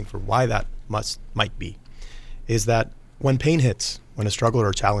rationalizing for why that might be is that when pain hits, when a struggle or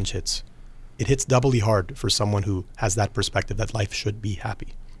a challenge hits, it hits doubly hard for someone who has that perspective that life should be happy.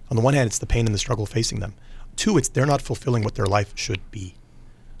 On the one hand, it's the pain and the struggle facing them. Two, it's they're not fulfilling what their life should be.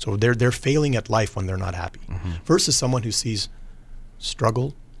 So they're failing at life when they're not happy. Mm-hmm. Versus someone who sees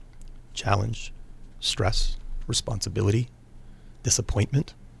struggle, challenge, stress, responsibility,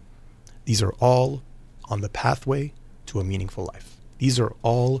 disappointment. These are all on the pathway to a meaningful life. These are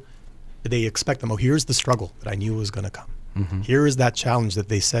all, they expect them, here's the struggle that I knew was going to come. Mm-hmm. Here is that challenge that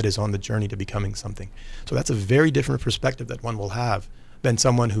they said is on the journey to becoming something. So that's a very different perspective that one will have than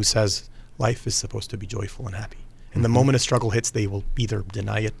someone who says life is supposed to be joyful and happy. And the moment a struggle hits, they will either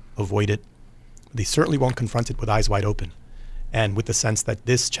deny it, avoid it. They certainly won't confront it with eyes wide open. And with the sense that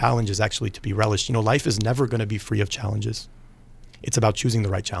this challenge is actually to be relished. Life is never going to be free of challenges. It's about choosing the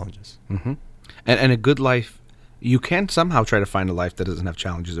right challenges. Mm-hmm. And a good life, you can somehow try to find a life that doesn't have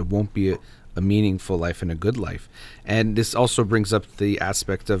challenges. It won't be a meaningful life and a good life. And this also brings up the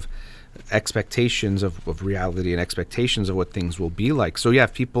aspect of expectations of reality and expectations of what things will be like. So yeah,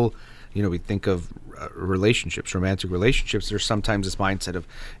 if people, we think of relationships, romantic relationships, there's sometimes this mindset of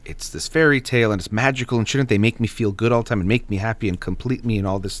it's this fairy tale and it's magical and shouldn't they make me feel good all the time and make me happy and complete me and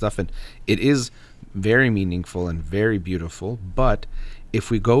all this stuff. And it is very meaningful and very beautiful. But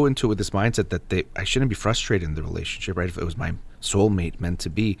if we go into it with this mindset that I shouldn't be frustrated in the relationship, right? If it was my soulmate meant to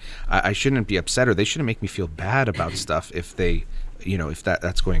be, I shouldn't be upset, or they shouldn't make me feel bad about stuff if they, if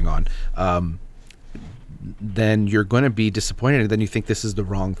that's going on. Then you're going to be disappointed, and then you think this is the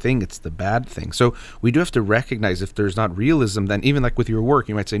wrong thing, it's the bad thing. So we do have to recognize if there's not realism, then even like with your work,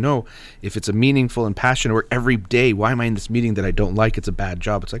 you might say, no, if it's a meaningful and passionate work every day, why am I in this meeting that I don't like? It's a bad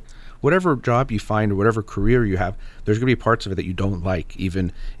job. It's like, whatever job you find or whatever career you have, there's going to be parts of it that you don't like,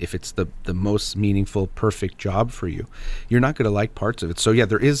 even if it's the most meaningful, perfect job for you. You're not going to like parts of it. So yeah,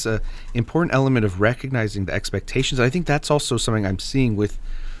 there is an important element of recognizing the expectations. I think that's also something I'm seeing with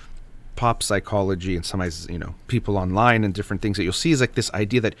pop psychology and sometimes, people online and different things that you'll see is like this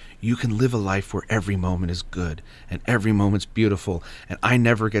idea that you can live a life where every moment is good and every moment's beautiful and I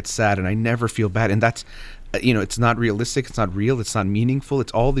never get sad and I never feel bad. And that's, it's not realistic, it's not real, it's not meaningful,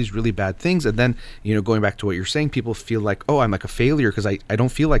 it's all these really bad things. And then, going back to what you're saying, people feel like, oh, I'm like a failure because I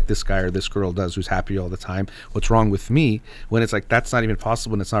don't feel like this guy or this girl does who's happy all the time. What's wrong with me? When it's like, that's not even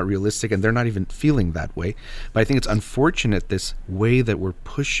possible and it's not realistic and they're not even feeling that way. But I think it's unfortunate this way that we're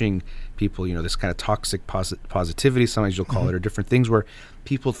pushing people, this kind of toxic positivity, sometimes you'll call it, or different things where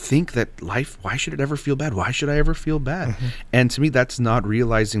people think that life, why should it ever feel bad? Why should I ever feel bad? Mm-hmm. And to me, that's not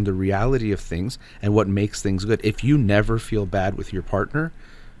realizing the reality of things and what makes things good. If you never feel bad with your partner,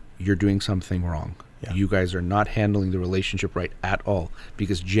 you're doing something wrong. Yeah. You guys are not handling the relationship right at all,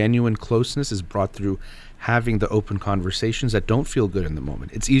 because genuine closeness is brought through having the open conversations that don't feel good in the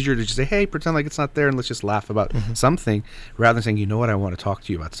moment. It's easier to just say, hey, pretend like it's not there and let's just laugh about something, rather than saying, you know what, I want to talk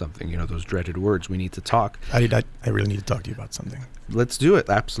to you about something. Those dreaded words, we need to talk. I really need to talk to you about something. Let's do it.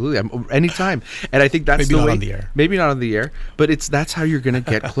 Absolutely. Anytime. And I think that's maybe the not way. On the air. Maybe not on the air, but that's how you're going to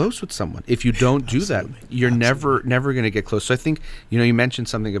get close with someone. If you don't do that, you're never going to get close. So I think, you mentioned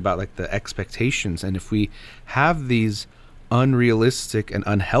something about like the expectations. And if we have these unrealistic and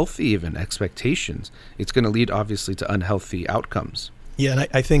unhealthy even expectations, it's going to lead obviously to unhealthy outcomes. Yeah, and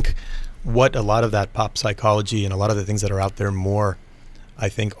I think what a lot of that pop psychology and a lot of the things that are out there more, I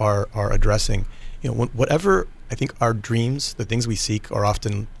think are addressing, whatever, I think our dreams, the things we seek, are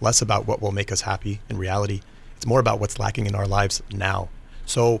often less about what will make us happy in reality. It's more about what's lacking in our lives now.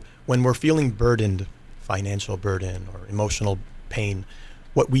 So when we're feeling burdened, financial burden or emotional pain,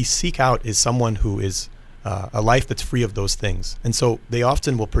 what we seek out is someone who is a life that's free of those things. And so they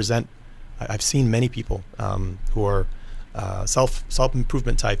often will present, I've seen many people who are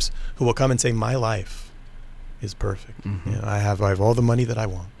self-improvement types who will come and say, my life is perfect. Mm-hmm. I have all the money that I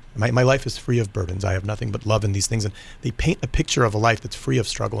want. My life is free of burdens. I have nothing but love in these things. And they paint a picture of a life that's free of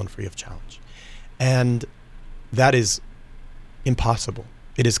struggle and free of challenge. And that is impossible.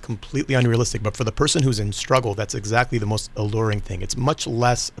 It is completely unrealistic. But for the person who's in struggle, that's exactly the most alluring thing. It's much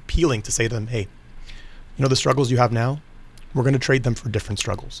less appealing to say to them, hey, you know the struggles you have now? We're going to trade them for different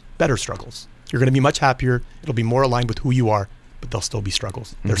struggles, better struggles. You're going to be much happier. It'll be more aligned with who you are, but there'll still be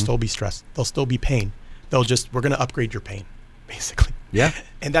struggles. There'll still be stress. There'll still be pain. We're going to upgrade your pain, basically. Yeah.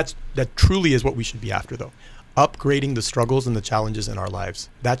 And that truly is what we should be after, though. Upgrading the struggles and the challenges in our lives.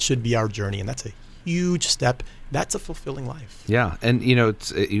 That should be our journey. And that's a huge step. That's a fulfilling life. Yeah. And, you know,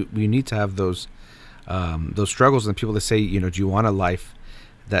 you need to have those struggles, and people that say, you know, do you want a life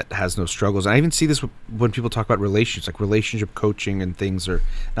that has no struggles? And I even see this when people talk about relationships, like relationship coaching and things, or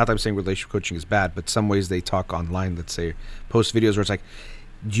not that I'm saying relationship coaching is bad, but some ways they talk online, let's say, post videos where it's like,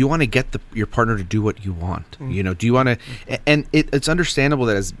 do you want to get your partner to do what you want? You know, do you want to, and it's understandable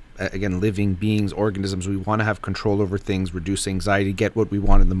that as, again, living beings, organisms, we want to have control over things, reduce anxiety, get what we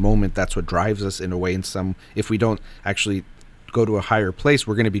want in the moment. That's what drives us in a way. If we don't actually go to a higher place,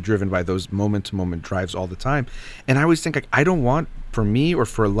 we're going to be driven by those moment-to-moment drives all the time. And I always think, like, I don't want for me or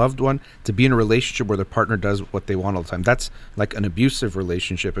for a loved one to be in a relationship where the partner does what they want all the time. That's like an abusive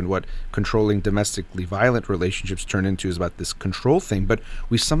relationship, and what controlling, domestically violent relationships turn into is about this control thing. But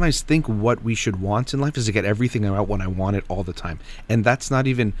we sometimes think what we should want in life is to get everything I want when I want it all the time. And that's not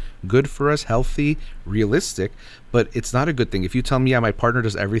even good for us, healthy, realistic, but it's not a good thing. If you tell me, yeah, my partner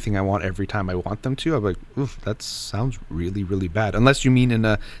does everything I want every time I want them to, I'm like, oof, that sounds really, really bad. Unless you mean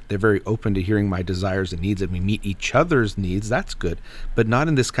they're very open to hearing my desires and needs, and we meet each other's needs, that's good. But not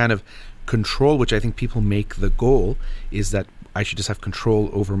in this kind of control, which I think people make the goal, is that I should just have control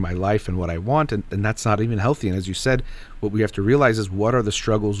over my life and what I want, and that's not even healthy. And as you said, what we have to realize is, what are the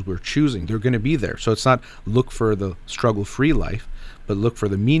struggles we're choosing? They're going to be there. So it's not look for the struggle-free life, but look for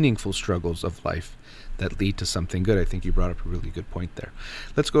the meaningful struggles of life that lead to something good. I think you brought up a really good point there.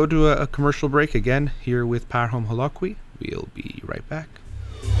 Let's go to a commercial break again here with Parham Holakwi. We'll be right back.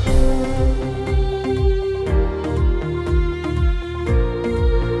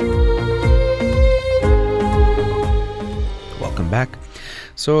 Welcome back.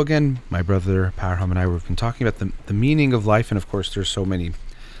 So again, my brother Parham and I have been talking about the meaning of life, and of course there's so many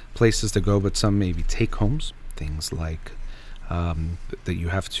places to go, but some maybe take homes, things like that you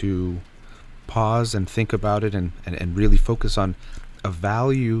have to pause and think about it and really focus on a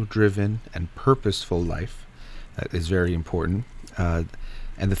value-driven and purposeful life. That is very important. And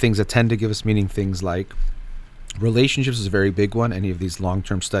the things that tend to give us meaning, things like relationships is a very big one. Any of these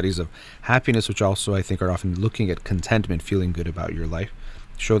long-term studies of happiness, which also I think are often looking at contentment, feeling good about your life,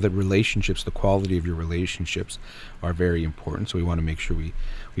 show that relationships, the quality of your relationships, are very important. So we want to make sure we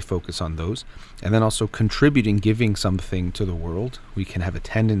focus on those. And then also contributing, giving something to the world. We can have a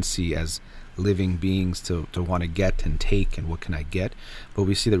tendency as living beings to want to get and take, and what can I get? But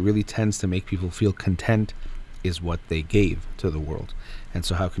we see that really tends to make people feel content is what they gave to the world. And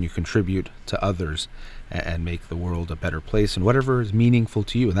so how can you contribute to others and make the world a better place, and whatever is meaningful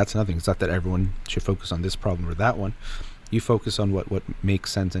to you? And that's nothing. It's not that everyone should focus on this problem or that one. You focus on what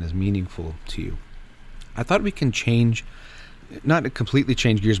makes sense and is meaningful to you. I thought we can change, not completely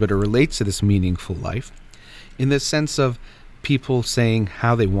change gears, but it relates to this meaningful life in the sense of people saying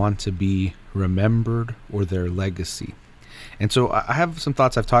how they want to be remembered or their legacy. And so I have some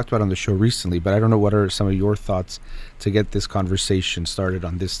thoughts I've talked about on the show recently, but I don't know what are some of your thoughts to get this conversation started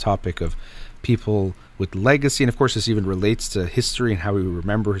on this topic of people with legacy. And of course, this even relates to history and how we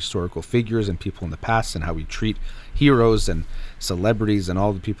remember historical figures and people in the past, and how we treat heroes and celebrities and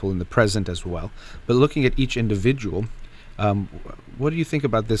all the people in the present as well. But looking at each individual, what do you think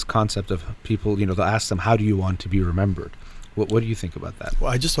about this concept of people, they'll ask them, how do you want to be remembered? What do you think about that?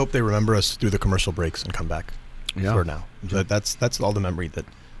 Well, I just hope they remember us through the commercial breaks and come back. Yeah. For now. That's all the memory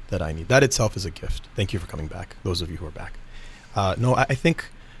that I need. That itself is a gift. Thank you for coming back, those of you who are back.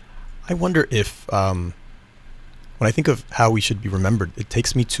 I wonder if, when I think of how we should be remembered, it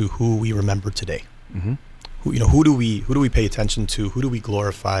takes me to who we remember today. Mm-hmm. Who do we pay attention to? Who do we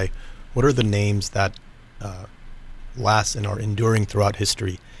glorify? What are the names that last and are enduring throughout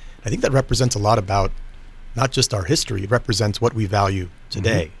history? I think that represents a lot about not just our history. It represents what we value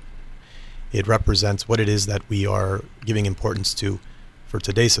today. Mm-hmm. It represents what it is that we are giving importance to for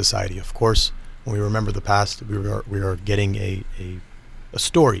today's society. Of course, when we remember the past, we are getting a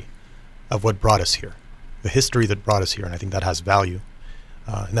story of what brought us here, the history that brought us here, and I think that has value.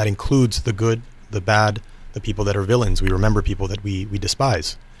 And that includes the good, the bad, the people that are villains. We remember people that we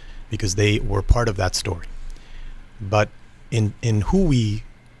despise because they were part of that story. But in who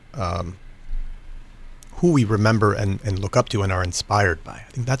who we remember and look up to and are inspired by.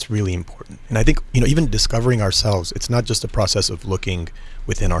 I think that's really important. And I think, even discovering ourselves, it's not just a process of looking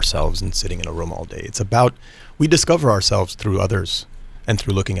within ourselves and sitting in a room all day. It's about, we discover ourselves through others and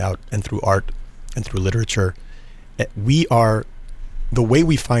through looking out and through art and through literature. The way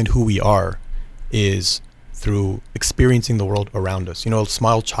we find who we are is through experiencing the world around us. A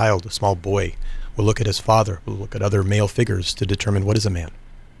small child, a small boy, will look at his father, will look at other male figures to determine what is a man.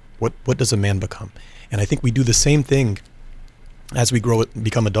 What does a man become? And I think we do the same thing as we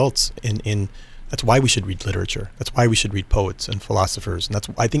become adults. That's why we should read literature. That's why we should read poets and philosophers. And that's,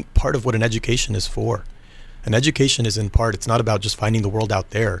 I think, part of what an education is for. An education is, in part, it's not about just finding the world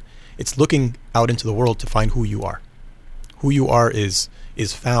out there. It's looking out into the world to find who you are. Who you are is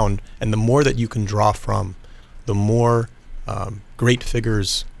found, and the more that you can draw from, the more great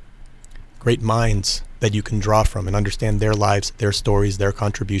figures, great minds that you can draw from and understand their lives, their stories, their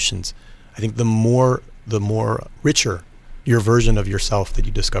contributions. I think the more richer your version of yourself that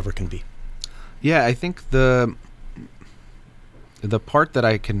you discover can be. Yeah, I think the part that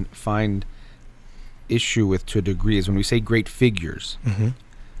I can find issue with to a degree is when we say great figures,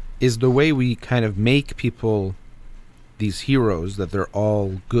 is the way we kind of make people these heroes, that they're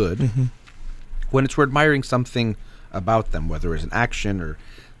all good, when we're admiring something about them, whether it's an action or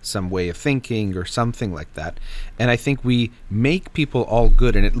some way of thinking or something like that. And I think we make people all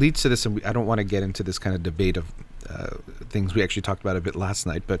good, and it leads to this, and I don't want to get into this kind of debate of things we actually talked about a bit last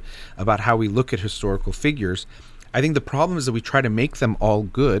night, but about how we look at historical figures. I think the problem is that we try to make them all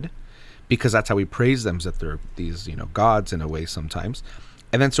good because that's how we praise them, is that they're these, gods in a way sometimes.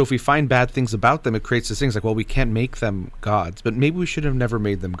 And then so if we find bad things about them, it creates these things like, well, we can't make them gods, but maybe we should have never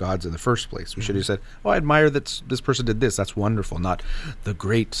made them gods in the first place. We should have said, oh, I admire that this person did this. That's wonderful. Not the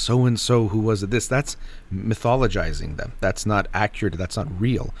great so-and-so who was this. That's mythologizing them. That's not accurate. That's not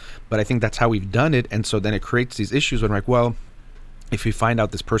real. But I think that's how we've done it. And so then it creates these issues when we're like, well, if we find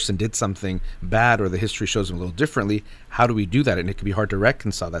out this person did something bad or the history shows them a little differently, how do we do that? And it can be hard to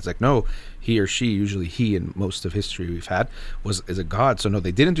reconcile. That's like, no, he or she, usually he in most of history we've had, is a god. So no,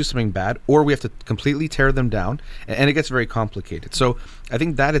 they didn't do something bad, or we have to completely tear them down. And it gets very complicated. So I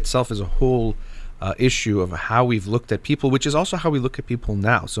think that itself is a whole issue of how we've looked at people, which is also how we look at people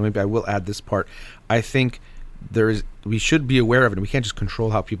now. So maybe I will add this part. I think we should be aware of it. We can't just control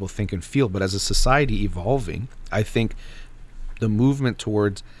how people think and feel, but as a society evolving, I think the movement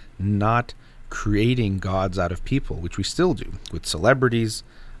towards not creating gods out of people, which we still do with celebrities,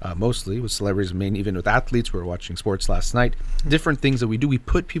 mostly with celebrities, even with athletes. We were watching sports last night. Different things that we do, we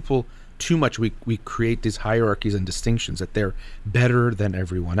put people too much. We create these hierarchies and distinctions that they're better than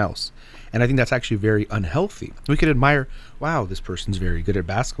everyone else. And I think that's actually very unhealthy. We could admire, wow, this person's very good at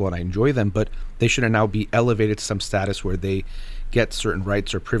basketball and I enjoy them, but they shouldn't now be elevated to some status where they get certain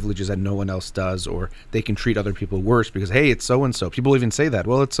rights or privileges that no one else does, or they can treat other people worse because, hey, it's so-and-so. People even say that,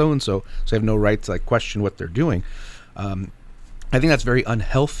 well, it's so-and-so, so I have no right to question what they're doing. I think that's very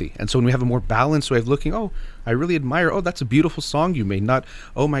unhealthy. And so when we have a more balanced way of looking, oh, I really admire, oh, that's a beautiful song you made, not,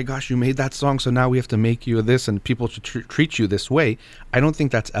 oh my gosh, you made that song, so now we have to make you this and people should treat you this way. I don't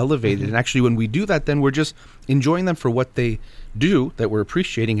think that's elevated. And actually when we do that, then we're just enjoying them for what they do, that we're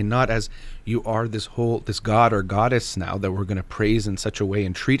appreciating, and not as you are this god or goddess now that we're going to praise in such a way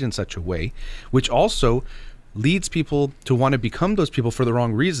and treat in such a way, which also leads people to want to become those people for the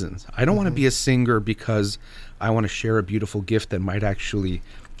wrong reasons. I don't want to be a singer because I want to share a beautiful gift that might actually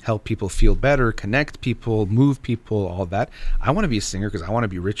help people feel better, connect people, move people, all that. I want to be a singer because I want to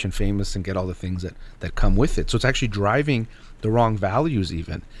be rich and famous and get all the things that come with it. So it's actually driving the wrong values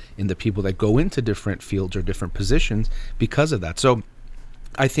even in the people that go into different fields or different positions because of that. So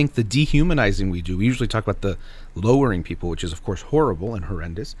I think the dehumanizing we usually talk about the lowering people, which is of course horrible and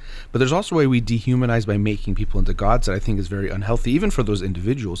horrendous, but there's also a way we dehumanize by making people into gods that I think is very unhealthy, even for those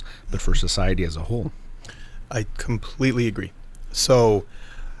individuals, but for society as a whole. I completely agree. So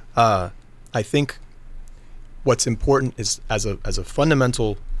I think what's important is as a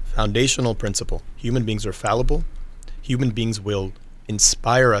fundamental foundational principle, human beings are fallible. Human beings will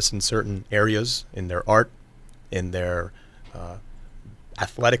inspire us in certain areas, in their art, in their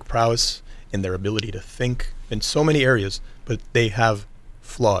athletic prowess, in their ability to think, in so many areas, but they have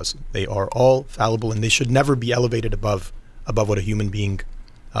flaws. They are all fallible, and they should never be elevated above what a human being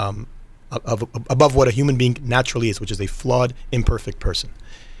above what a human being naturally is, which is a flawed, imperfect person.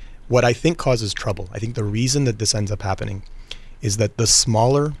 What I think causes trouble, I think the reason that this ends up happening is that the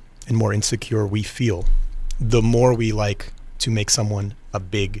smaller and more insecure we feel, the more we like to make someone a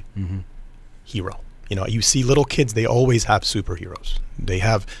big hero. You see little kids, they always have superheroes. They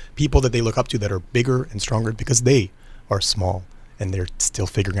have people that they look up to that are bigger and stronger because they are small and they're still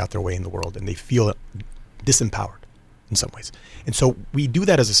figuring out their way in the world, and they feel disempowered in some ways. And so we do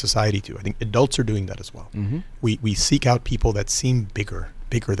that as a society too. I think adults are doing that as well. Mm-hmm. We seek out people that seem bigger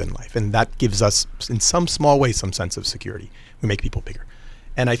than life. And that gives us, in some small way, some sense of security. We make people bigger.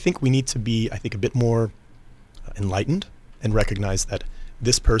 And I think we need to be, a bit more enlightened and recognize that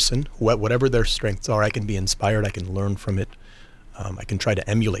this person, whatever their strengths are, I can be inspired, I can learn from it, I can try to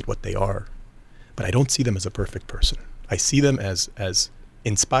emulate what they are. But I don't see them as a perfect person. I see them as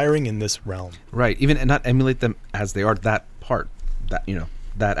inspiring in this realm. Right. Even, and not emulate them as they are, that part, that,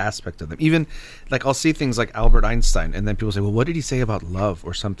 that aspect of them. Even like I'll see things like Albert Einstein, and then people say, well, what did he say about love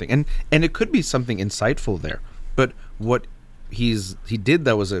or something? And it could be something insightful there. But what he did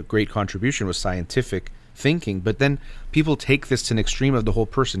that was a great contribution was scientific thinking. But then people take this to an extreme of the whole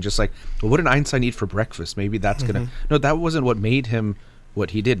person, just like, well, what did Einstein eat for breakfast? Maybe that's gonna no, that wasn't what made him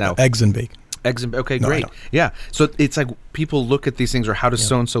what he did. Now eggs and bacon. Okay, great. Yeah. So it's like people look at these things, or how does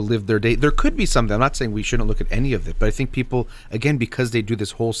so-and-so live their day? There could be something. I'm not saying we shouldn't look at any of it, but I think people, again, because they do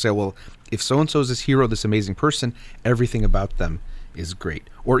this wholesale, well, if so-and-so is this hero, this amazing person, everything about them is great.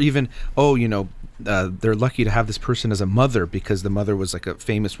 Or even, they're lucky to have this person as a mother because the mother was like a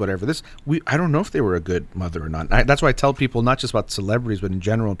famous whatever. I don't know if they were a good mother or not. That's why I tell people, not just about celebrities, but in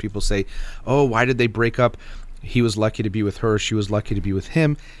general, when people say, oh, why did they break up? He was lucky to be with her. She was lucky to be with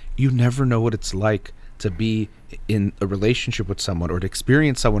him. You never know what it's like to be in a relationship with someone or to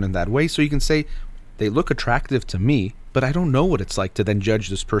experience someone in that way. So you can say, they look attractive to me, but I don't know what it's like to then judge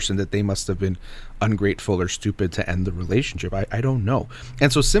this person that they must have been ungrateful or stupid to end the relationship. I don't know.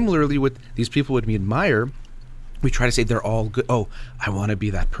 And so similarly with these people that we admire, we try to say they're all good. Oh, I want to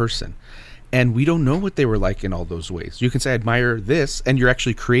be that person. And we don't know what they were like in all those ways. You can say, I admire this, and you're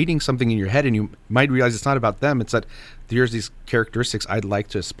actually creating something in your head, and you might realize it's not about them. It's that here's these characteristics I'd like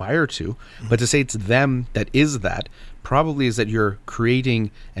to aspire to. But to say it's them that is that, probably is that you're creating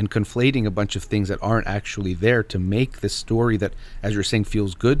and conflating a bunch of things that aren't actually there to make this story that, as you're saying,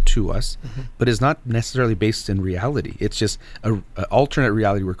 feels good to us, but is not necessarily based in reality. It's just an alternate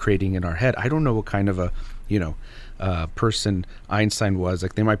reality we're creating in our head. I don't know what kind of a, person Einstein was.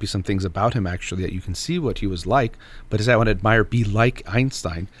 Like, there might be some things about him actually that you can see what he was like, but to say I want to admire, be like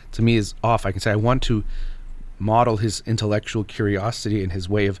Einstein, to me is off. I can say I want to model his intellectual curiosity and his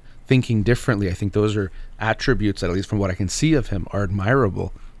way of thinking differently. I think those are attributes that, at least from what I can see of him, are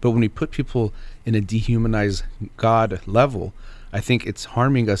admirable. But when we put people in a dehumanized God level, I think it's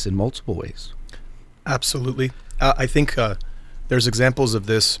harming us in multiple ways. Absolutely. I think there's examples of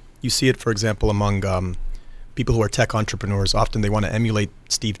this. You see it, for example, among people who are tech entrepreneurs. Often they want to emulate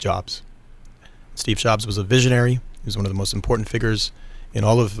Steve Jobs. Steve Jobs was a visionary. He was one of the most important figures in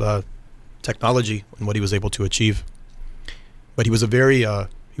all of technology and what he was able to achieve. But he was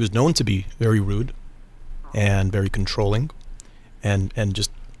he was known to be very rude and very controlling and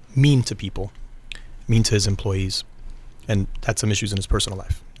just mean to people, mean to his employees, and had some issues in his personal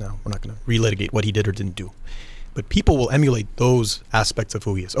life. Now, we're not going to relitigate what he did or didn't do. But people will emulate those aspects of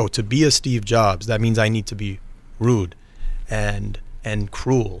who he is. Oh, to be a Steve Jobs, that means I need to be rude and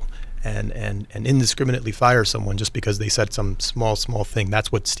cruel and indiscriminately fire someone just because they said some small thing.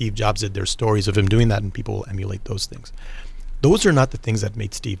 That's what Steve Jobs did. There's stories of him doing that, and people will emulate those things. Those are not the things that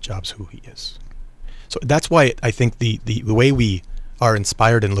made Steve Jobs who he is. So that's why I think the way we are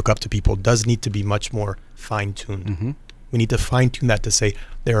inspired and look up to people does need to be much more fine-tuned. Mm-hmm. We need to fine-tune that to say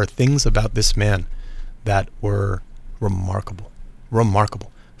there are things about this man that were remarkable.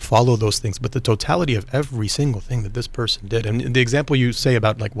 Follow those things. But the totality of every single thing that this person did, and the example you say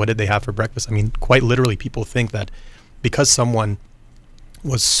about, like, what did they have for breakfast? I mean, quite literally, people think that because someone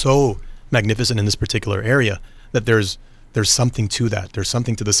was so magnificent in this particular area, that there's something to that. There's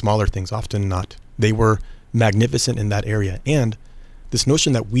something to the smaller things. Often not. They were magnificent in that area. And this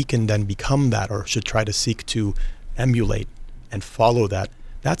notion that we can then become that, or should try to seek to emulate and follow that,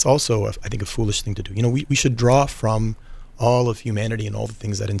 that's also, I think, a foolish thing to do. We should draw from all of humanity and all the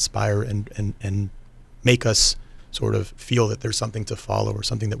things that inspire and make us sort of feel that there's something to follow or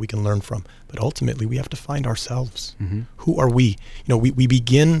something that we can learn from. But ultimately, we have to find ourselves. Mm-hmm. Who are we? We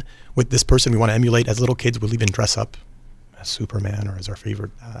begin with this person we want to emulate. As little kids, we'll even dress up as Superman or as our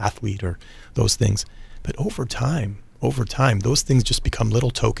favorite athlete or those things. But over time, those things just become little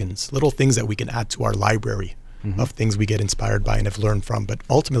tokens, little things that we can add to our library of things we get inspired by and have learned from. But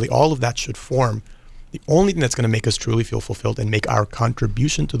ultimately, all of that should form the only thing that's going to make us truly feel fulfilled and make our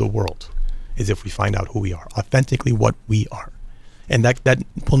contribution to the world is if we find out who we are, authentically what we are. And that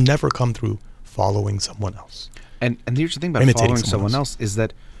will never come through following someone else. And here's the thing about following someone else is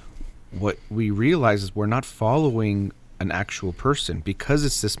that what we realize is we're not following an actual person because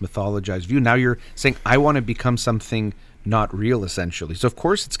it's this mythologized view. Now you're saying, I want to become something not real, essentially. So of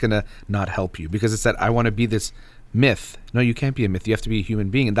course it's going to not help you, because it's that I want to be this myth. No, you can't be a myth. You have to be a human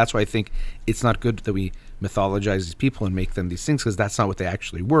being. And that's why I think it's not good that we mythologize these people and make them these things, because that's not what they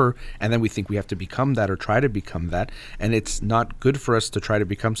actually were. And then we think we have to become that or try to become that. And it's not good for us to try to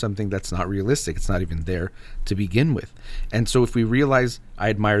become something that's not realistic. It's not even there to begin with. And so if we realize, I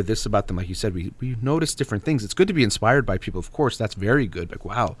admire this about them, like you said, we notice different things. It's good to be inspired by people. Of course, that's very good. Like,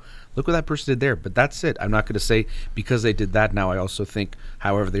 wow, look what that person did there. But that's it. I'm not going to say because they did that, now I also think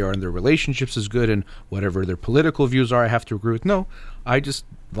however they are in their relationships is good, and whatever their political views are, I have to agree with. No, I just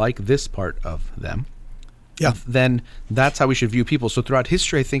like this part of them. Yeah. Then that's how we should view people. So throughout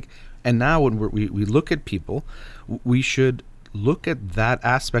history, I think, and now when we look at people, we should look at that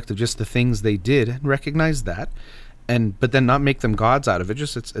aspect of just the things they did and recognize that, but then not make them gods out of it.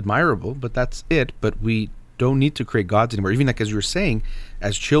 Just, it's admirable, but that's it. But we don't need to create gods anymore. Even like as you were saying,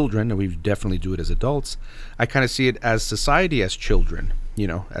 as children, and we definitely do it as adults, I kind of see it as society as children.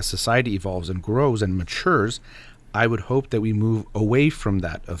 As society evolves and grows and matures, I would hope that we move away from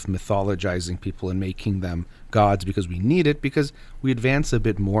that of mythologizing people and making them gods because we need it, because we advance a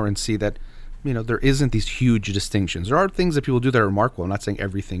bit more and see that, there isn't these huge distinctions. There are things that people do that are remarkable. I'm not saying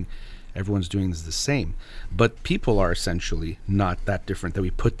everyone's doing is the same, but people are essentially not that different, that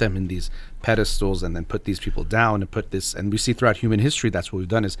we put them in these pedestals and then put these people down and put this, and we see throughout human history, that's what we've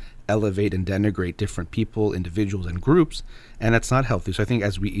done, is elevate and denigrate different people, individuals, and groups, and that's not healthy. So I think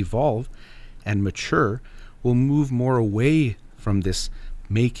as we evolve and mature, we'll move more away from this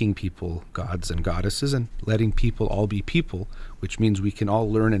making people gods and goddesses and letting people all be people, which means we can all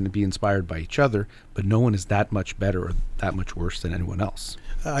learn and be inspired by each other, but no one is that much better or that much worse than anyone else.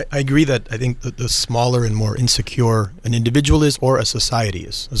 I agree that I think the smaller and more insecure an individual is, or a society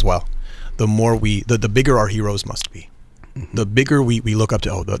is as well, the bigger our heroes must be. Mm-hmm. The bigger we look up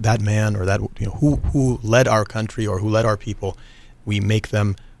to, that man or that, who led our country or who led our people, we make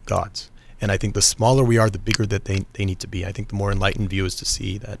them gods. And I think the smaller we are, the bigger that they need to be. I think the more enlightened view is to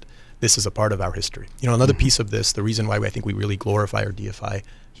see that this is a part of our history. Another piece of this, the reason why I think we really glorify or deify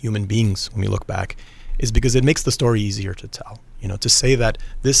human beings when we look back, is because it makes the story easier to tell. To say that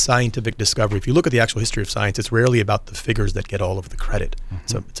this scientific discovery, if you look at the actual history of science, it's rarely about the figures that get all of the credit.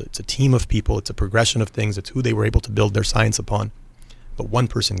 Mm-hmm. It's a team of people, it's a progression of things, it's who they were able to build their science upon. But one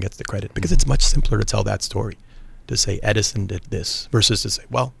person gets the credit, because it's much simpler to tell that story. To say Edison did this versus to say,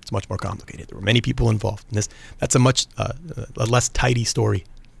 well, it's much more complicated. There were many people involved in this. That's a much a less tidy story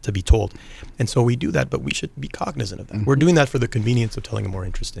to be told. And so we do that, but we should be cognizant of that. Mm-hmm. We're doing that for the convenience of telling a more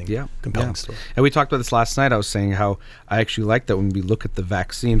interesting, compelling story. And we talked about this last night. I was saying how I actually like that when we look at the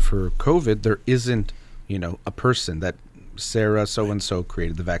vaccine for COVID, there isn't, a person that Sarah so-and-so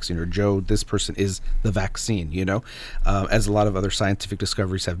created the vaccine, or Joe, this person is the vaccine, as a lot of other scientific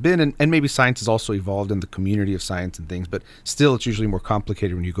discoveries have been. And maybe science has also evolved in the community of science and things, but still it's usually more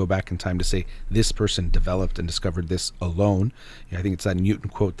complicated when you go back in time to say this person developed and discovered this alone. I think it's that Newton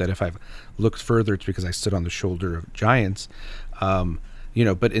quote that if I've looked further, it's because I stood on the shoulder of giants.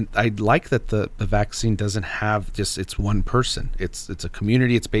 But I like that the vaccine doesn't have just it's one person. It's a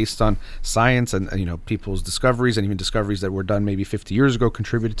community. It's based on science and people's discoveries, and even discoveries that were done maybe 50 years ago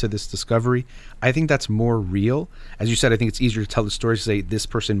contributed to this discovery. I think that's more real. As you said, I think it's easier to tell the story to say this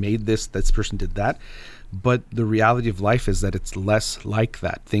person made this person did that. But the reality of life is that it's less like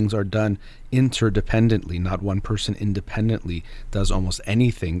that. Things are done interdependently. Not one person independently does almost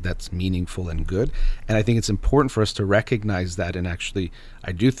anything that's meaningful and good. And I think it's important for us to recognize that. And actually,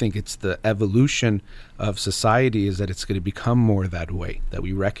 I do think it's the evolution of society is that it's going to become more that way, that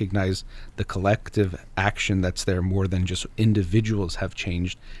we recognize the collective action that's there more than just individuals have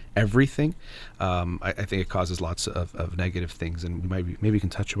changed everything. I think it causes lots of negative things, and maybe we can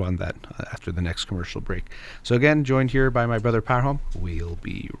touch upon that after the next commercial break. So again, joined here by my brother Parham. We'll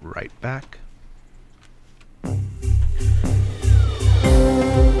be right back.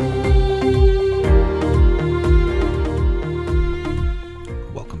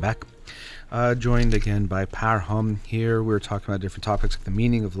 Welcome back. Joined again by Parham here. We're talking about different topics like the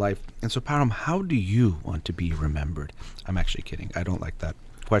meaning of life. And so Parham, how do you want to be remembered? I'm actually kidding. I don't like that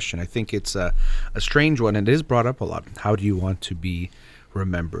question. I think it's a strange one, and it is brought up a lot. How do you want to be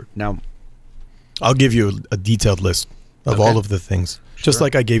remembered? Now, I'll give you a detailed list of all of the things, just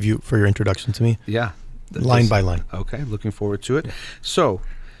like I gave you for your introduction to me. Yeah. Line by line. Okay, looking forward to it. Yeah. So,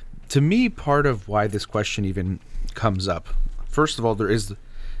 to me, part of why this question even comes up, first of all, there is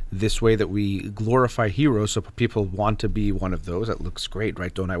this way that we glorify heroes, so people want to be one of those. That looks great,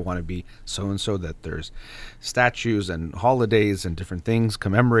 right? Don't I want to be so-and-so? That there's statues and holidays and different things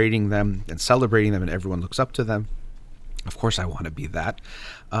commemorating them and celebrating them, and everyone looks up to them. Of course I want to be that.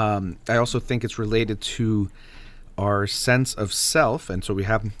 I also think it's related to our sense of self, and so we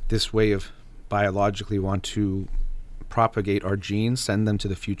have this way of biologically want to propagate our genes, send them to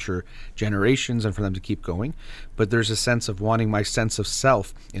the future generations and for them to keep going. But there's a sense of wanting my sense of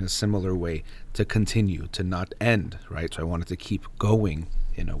self in a similar way to continue, to not end, right? So I want it to keep going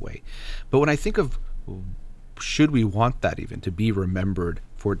in a way. But when I think of, should we want that even to be remembered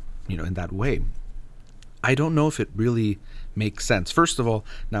for, in that way? I don't know if it really makes sense. First of all,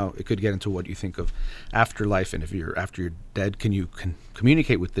 now it could get into what you think of afterlife, and if after you're dead, can you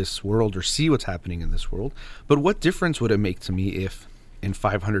communicate with this world or see what's happening in this world? But what difference would it make to me if in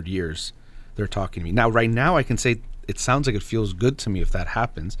 500 years they're talking to me? Now, right now, I can say it sounds like it feels good to me if that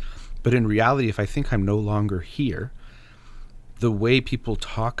happens, but in reality, if I think I'm no longer here, the way people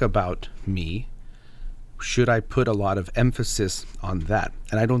talk about me, should I put a lot of emphasis on that?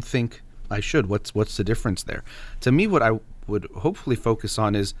 And I don't think I should. What's the difference there? To me, what I would hopefully focus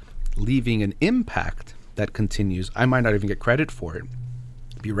on is leaving an impact that continues. I might not even get credit for it,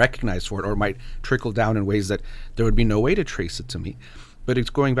 be recognized for it, or it might trickle down in ways that there would be no way to trace it to me. But it's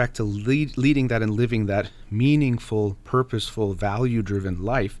going back to leading that and living that meaningful, purposeful, value-driven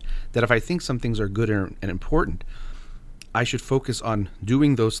life, that if I think some things are good and important, I should focus on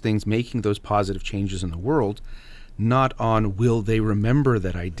doing those things, making those positive changes in the world, not on will they remember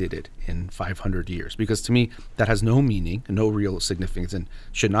that I did it in 500 years, because to me that has no meaning, no real significance, and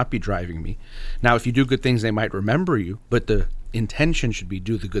should not be driving me. Now, if you do good things, they might remember you, but the intention should be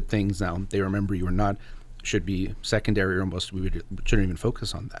do the good things. Now, they remember you or not should be secondary, or almost we shouldn't even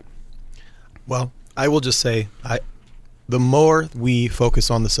focus on that. Well, I will just say, the more we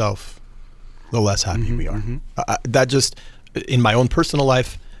focus on the self, the less happy we are. That just, in my own personal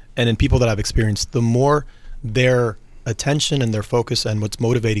life and in people that I've experienced, the more their attention and their focus and what's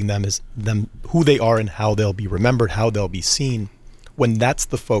motivating them is them, who they are and how they'll be remembered, how they'll be seen. When that's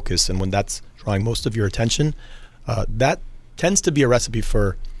the focus and when that's drawing most of your attention, that tends to be a recipe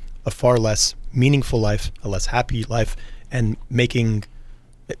for a far less meaningful life, a less happy life, and making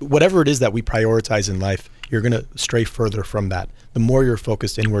whatever it is that we prioritize in life, you're going to stray further from that. The more you're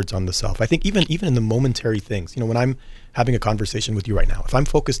focused inwards on the self. I think even in the momentary things, when I'm having a conversation with you right now, if I'm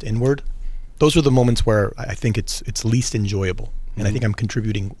focused inward, those are the moments where I think it's least enjoyable, and I think I'm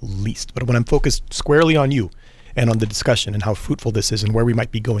contributing least. But when I'm focused squarely on you and on the discussion and how fruitful this is and where we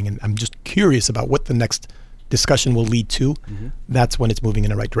might be going, and I'm just curious about what the next discussion will lead to, that's when it's moving in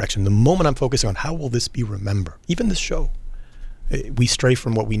the right direction. The moment I'm focusing on how will this be remembered, even this show, we stray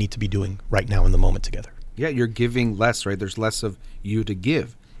from what we need to be doing right now in the moment together. Yeah, you're giving less, right? There's less of you to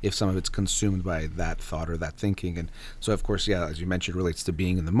give if some of it's consumed by that thought or that thinking. And so, of course, yeah, as you mentioned, it relates to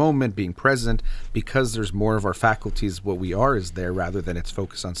being in the moment, being present, because there's more of our faculties, what we are is there rather than it's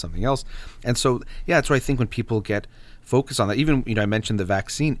focused on something else. And so, yeah, that's why I think when people get focused on that, even, I mentioned the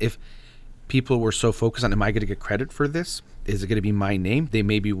vaccine, if people were so focused on, am I going to get credit for this? Is it going to be my name? They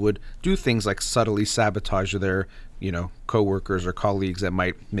maybe would do things like subtly sabotage their, coworkers or colleagues that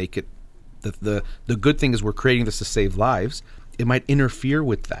might make it, the good thing is we're creating this to save lives. It might interfere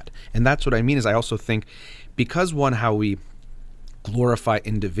with that. And that's what I mean is I also think because how we glorify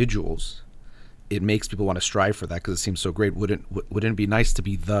individuals, it makes people want to strive for that because it seems so great. Wouldn't it be nice to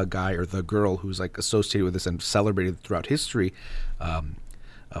be the guy or the girl who's like associated with this and celebrated throughout history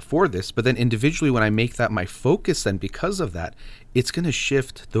for this? But then individually, when I make that my focus, then because of that, it's going to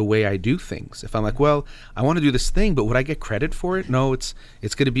shift the way I do things. If I'm like, well, I want to do this thing, but would I get credit for it? No, it's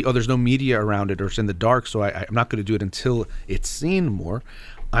going to be, there's no media around it or it's in the dark, so I'm not going to do it until it's seen more.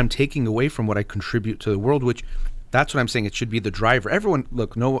 I'm taking away from what I contribute to the world, which that's what I'm saying. It should be the driver. Everyone,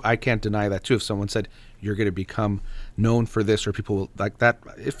 look, no, I can't deny that too. If someone said, you're going to become known for this, or people like that,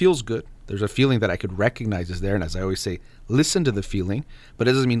 it feels good. There's a feeling that I could recognize is there. And as I always say, listen to the feeling, but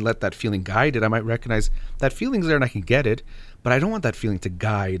it doesn't mean let that feeling guide it. I might recognize that feeling's there and I can get it, but I don't want that feeling to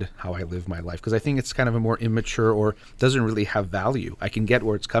guide how I live my life because I think it's kind of a more immature or doesn't really have value. I can get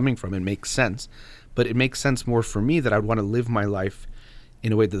where it's coming from and makes sense, but it makes sense more for me that I'd want to live my life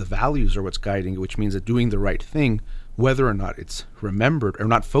in a way that the values are what's guiding it, which means that doing the right thing, whether or not it's remembered, or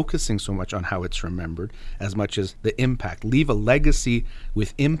not focusing so much on how it's remembered as much as the impact. Leave a legacy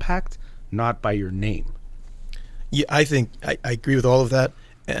with impact, not by your name. Yeah, I think I agree with all of that.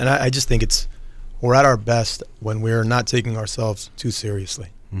 And I just think we're at our best when we're not taking ourselves too seriously.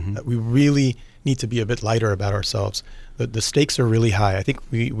 We really need to be a bit lighter about ourselves. The stakes are really high. I think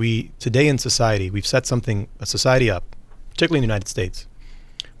we today in society, we've set a society up, particularly in the United States,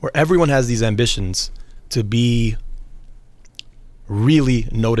 where everyone has these ambitions to be really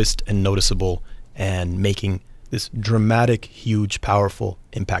noticed and noticeable and making this dramatic, huge, powerful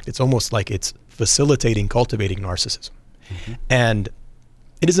impact. It's almost like it's facilitating, cultivating narcissism. And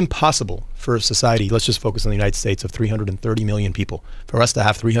It is impossible for a society, let's just focus on the United States, of 330 million people, for us to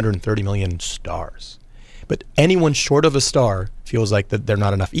have 330 million stars. But anyone short of a star feels like that they're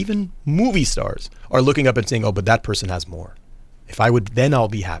not enough. Even movie stars are looking up and saying, oh, but that person has more. If I would, then I'll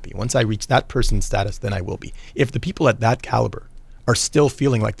be happy. Once I reach that person's status, then I will be. If the people at that caliber are still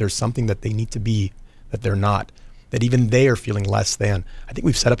feeling like there's something that they need to be, that they're not, that even they are feeling less than, I think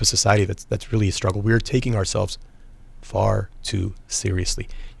we've set up a society that's really a struggle. We're taking ourselves far too seriously.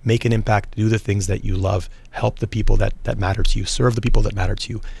 Make an impact, do the things that you love, help the people that matter to you, serve the people that matter to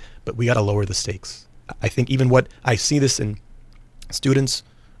you. But we got to lower the stakes. I think even what I see this in students,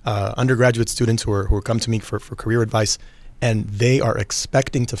 undergraduate students who come to me for career advice, and they are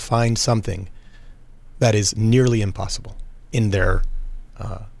expecting to find something that is nearly impossible in their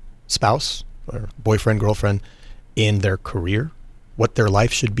spouse or boyfriend, girlfriend, in their career, what their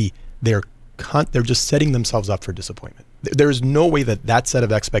life should be. They're just setting themselves up for disappointment. There is no way that set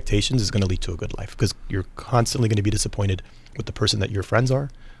of expectations is going to lead to a good life, because you're constantly going to be disappointed with the person that your friends are,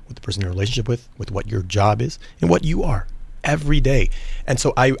 with the person you're in a relationship with what your job is, and what you are every day. And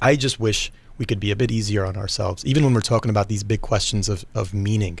so I just wish we could be a bit easier on ourselves, even when we're talking about these big questions of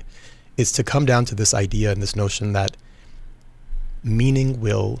meaning, is to come down to this idea and this notion that meaning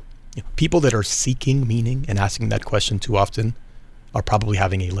people that are seeking meaning and asking that question too often are probably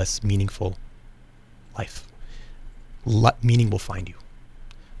having a less meaningful life. Meaning will find you.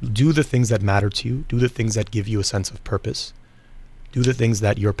 Do the things that matter to you. Do the things that give you a sense of purpose. Do the things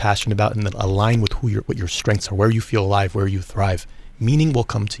that you're passionate about and that align with what your strengths are, where you feel alive, where you thrive. Meaning will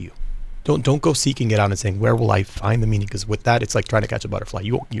come to you. Don't go seeking it out and saying, where will I find the meaning? Because with that, it's like trying to catch a butterfly.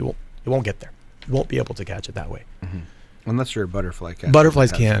 You won't get there. You won't be able to catch it that way. Mm-hmm. Unless you're a butterfly catcher.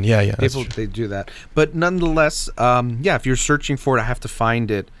 Butterflies can, yeah. People, they do that. But nonetheless, if you're searching for it, I have to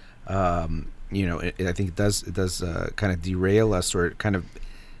find it. I think it does kind of derail us, or it kind of,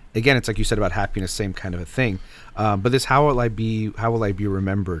 again, it's like you said about happiness, same kind of a thing. But this, how will I be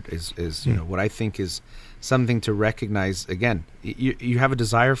remembered is what I think is something to recognize. Again, you have a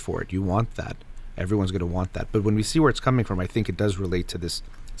desire for it. You want that. Everyone's going to want that. But when we see where it's coming from, I think it does relate to this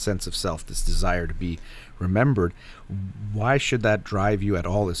sense of self, this desire to be remembered. Why should that drive you at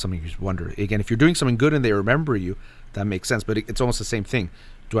all is something you just wonder. Again, if you're doing something good and they remember you, that makes sense. But it's almost the same thing.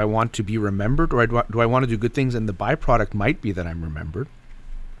 Do I want to be remembered, or do I want to do good things, and the byproduct might be that I'm remembered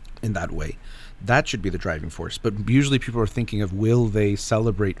in that way? That should be the driving force. But usually people are thinking of, will they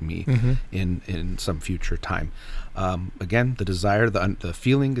celebrate me in some future time? Again, the desire, the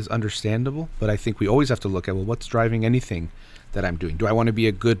feeling is understandable, but I think we always have to look at, well, what's driving anything that I'm doing? Do I want to be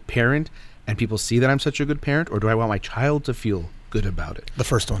a good parent and people see that I'm such a good parent, or do I want my child to feel good about it? The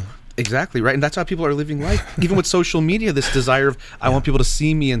first one. Exactly, right. And that's how people are living life. Even with social media, this desire of, I want people to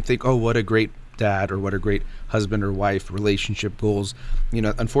see me and think, oh, what a great dad, or what a great husband or wife, relationship goals.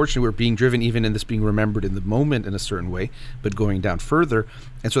 Unfortunately, we're being driven even in this being remembered in the moment in a certain way, but going down further.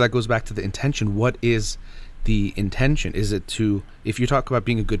 And so that goes back to the intention. What is the intention? Is it to, if you talk about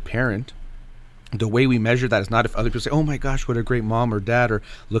being a good parent, the way we measure that is not if other people say, oh my gosh, what a great mom or dad, or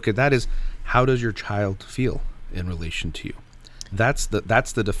look at that, is how does your child feel in relation to you? That's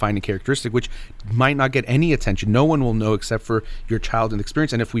the defining characteristic, which might not get any attention. No one will know except for your child and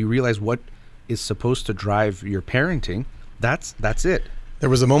experience. And if we realize what is supposed to drive your parenting, that's it. There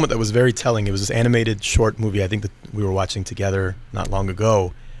was a moment that was very telling. It was this animated short movie I think that we were watching together not long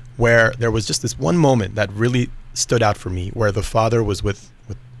ago, where there was just this one moment that really stood out for me, where the father was with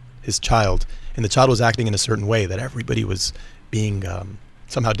his child, and the child was acting in a certain way that everybody was being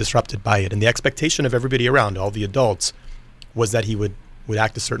somehow disrupted by it. And the expectation of everybody around, all the adults, was that he would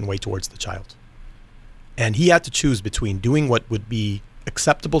act a certain way towards the child. And he had to choose between doing what would be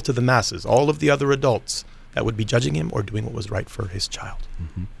acceptable to the masses, all of the other adults that would be judging him, or doing what was right for his child.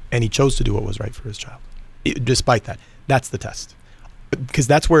 Mm-hmm. And he chose to do what was right for his child. Despite that, that's the test. Because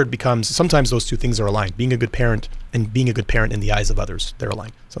that's where it becomes, sometimes those two things are aligned. Being a good parent and being a good parent in the eyes of others, they're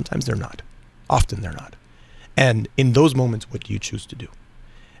aligned. Sometimes they're not. Often they're not. And in those moments, what do you choose to do?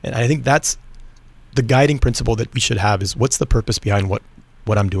 And I think that's the guiding principle that we should have, is what's the purpose behind what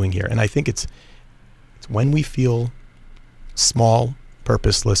I'm doing here? And I think it's when we feel small,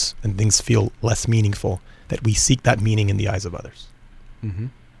 purposeless, and things feel less meaningful, that we seek that meaning in the eyes of others. Mm-hmm.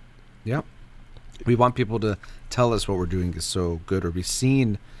 Yeah. We want people to tell us what we're doing is so good, or be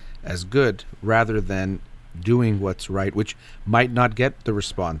seen as good, rather than doing what's right, which might not get the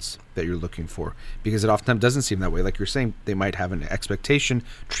response that you're looking for, because it oftentimes doesn't seem that way. Like you're saying, they might have an expectation,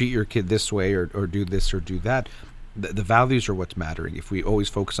 treat your kid this way, or do this or do that. The values are what's mattering. If we always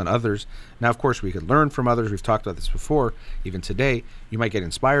focus on others, now of course we could learn from others. We've talked about this before. Even today, you might get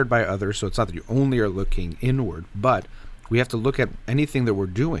inspired by others, so it's not that you only are looking inward, but we have to look at anything that we're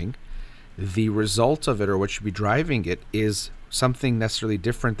doing. The result of it, or what should be driving it, is something necessarily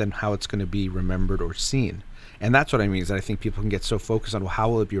different than how it's going to be remembered or seen. And that's what I mean, is that I think people can get so focused on, well, how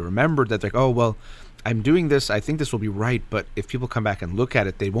will it be remembered, that they're like, oh, well, I'm doing this, I think this will be right, but if people come back and look at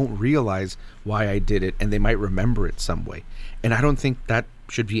it, they won't realize why I did it, and they might remember it some way. And I don't think that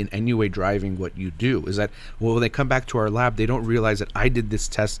should be in any way driving what you do, is that, well, when they come back to our lab, they don't realize that I did this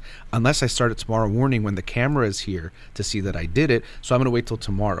test unless I start it tomorrow morning when the camera is here to see that I did it, so I'm going to wait till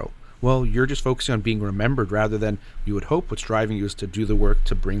tomorrow. Well, you're just focusing on being remembered rather than, you would hope what's driving you is to do the work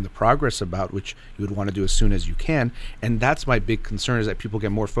to bring the progress about, which you would want to do as soon as you can. And that's my big concern, is that people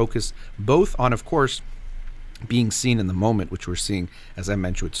get more focused both on, of course, being seen in the moment, which we're seeing, as I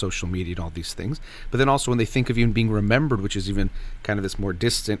mentioned, with social media and all these things. But then also when they think of even being remembered, which is even kind of this more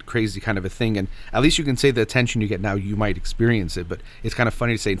distant, crazy kind of a thing. And at least you can say the attention you get now, you might experience it. But it's kind of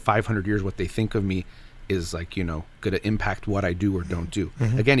funny to say in 500 years what they think of me is like, you know, going to impact what I do or don't do.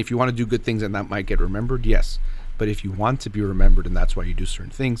 Mm-hmm. Again, if you want to do good things and that might get remembered, yes. But if you want to be remembered and that's why you do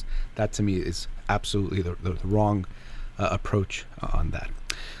certain things, that to me is absolutely the wrong approach on that.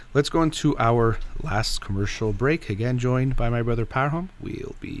 Let's go into our last commercial break. Again, joined by my brother Parham.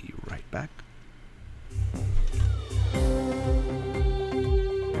 We'll be right back.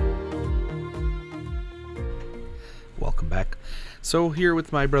 Welcome back. So here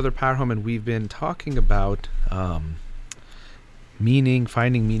with my brother Parham, and we've been talking about meaning,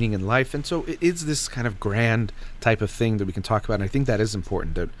 finding meaning in life. And so it is this kind of grand type of thing that we can talk about. And I think that is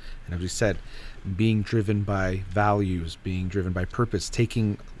important. That, and as we said, being driven by values, being driven by purpose,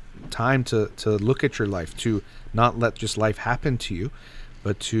 taking time to look at your life, to not let just life happen to you,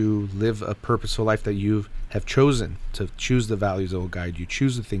 but to live a purposeful life that you have chosen, to choose the values that will guide you,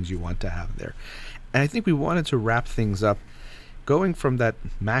 choose the things you want to have there. And I think we wanted to wrap things up going from that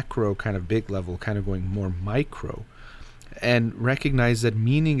macro kind of big level, kind of going more micro, and recognize that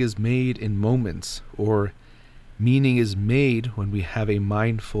meaning is made in moments, or meaning is made when we have a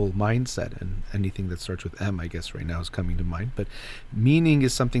mindful mindset. And anything that starts with M, I guess right now, is coming to mind. But meaning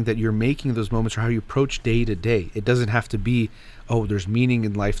is something that you're making those moments, or how you approach day to day. It doesn't have to be, oh, there's meaning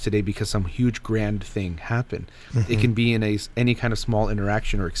in life today because some huge grand thing happened. Mm-hmm. It can be in any kind of small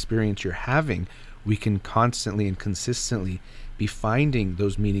interaction or experience you're having. We can constantly and consistently be finding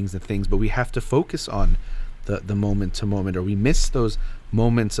those meanings and things, but we have to focus on the moment to moment, or we miss those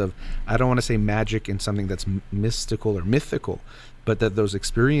moments of, I don't want to say magic in something that's mystical or mythical, but that those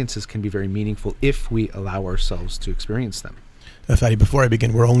experiences can be very meaningful if we allow ourselves to experience them. Fadi, before I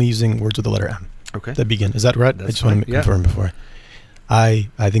begin, we're only using words with the letter M. Okay. That begin. Is that right? That's I just want to confirm before. I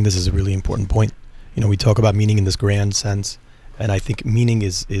think this is a really important point. You know, we talk about meaning in this grand sense, and I think meaning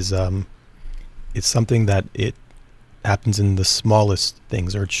is something that it happens in the smallest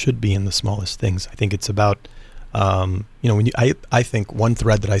things, or it should be in the smallest things. I think it's about, I think one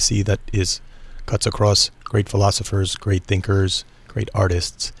thread that I see that cuts across great philosophers, great thinkers, great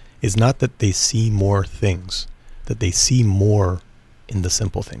artists, is not that they see more things, that they see more in the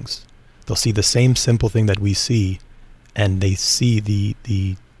simple things. They'll see the same simple thing that we see, and they see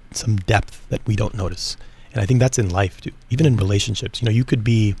the some depth that we don't notice. And I think that's in life too, even in relationships. You know, you could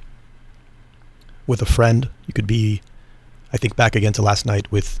be with a friend, you could be, I think back again to last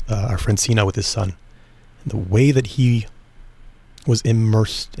night with our friend Sina with his son, and the way that he was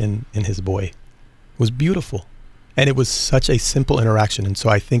immersed in his boy was beautiful. And it was such a simple interaction. And so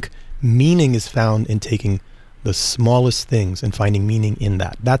I think meaning is found in taking the smallest things and finding meaning in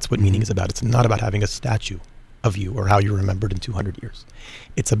that. That's what meaning is about. It's not about having a statue of you or how you're remembered in 200 years.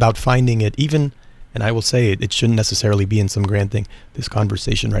 It's about finding it even, and I will say it shouldn't necessarily be in some grand thing. This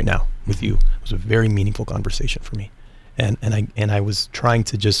conversation right now with you was a very meaningful conversation for me. And I was trying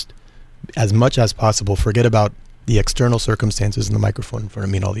to just, as much as possible, forget about the external circumstances and the microphone in front of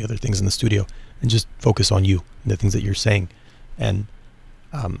me and all the other things in the studio, and just focus on you and the things that you're saying. And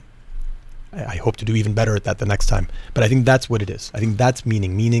I hope to do even better at that the next time. But I think that's what it is. I think that's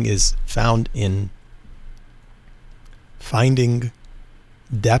meaning. Meaning is found in finding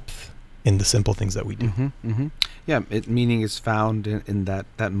depth in the simple things that we do. Mm-hmm, mm-hmm. Yeah, meaning is found in that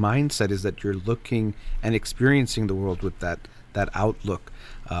mindset, is that you're looking and experiencing the world with that outlook.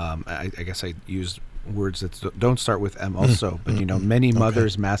 I guess I used words that don't start with M also, but many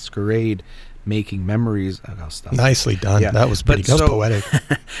mothers masquerade making memories. I'll stop. Nicely done. Yeah. That was pretty good. Poetic.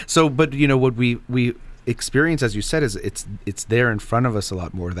 So, but what we experience, as you said, is it's there in front of us a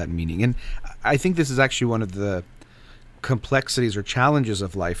lot more of that meaning. And I think this is actually one of the complexities or challenges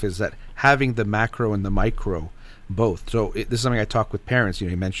of life, is that having the macro and the micro both. So this is something I talk with parents. You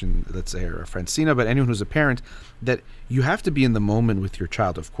mentioned, let's say, our friend Sina, but anyone who's a parent, that you have to be in the moment with your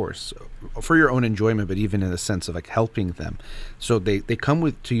child, of course. for your own enjoyment, but even in the sense of like helping them. So they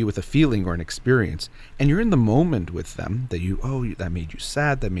come to you with a feeling or an experience, and you're in the moment with them that that made you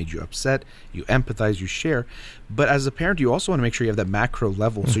sad, that made you upset, you empathize, you share. But as a parent, you also want to make sure you have that macro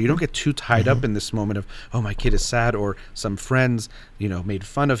level, so you don't get too tied up in this moment of, oh, my kid is sad, or some friends, made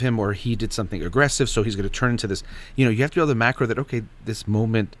fun of him, or he did something aggressive, so he's going to turn into this. You have to be able to macro that, okay, this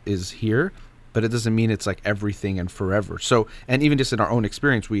moment is here, but it doesn't mean it's like everything and forever. So, and even just in our own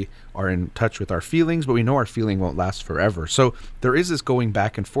experience, we are in touch with our feelings, but we know our feeling won't last forever. So there is this going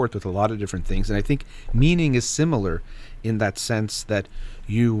back and forth with a lot of different things. And I think meaning is similar in that sense that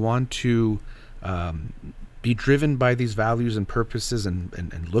you want to be driven by these values and purposes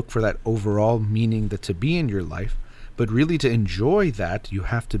and look for that overall meaning that to be in your life. But really to enjoy that, you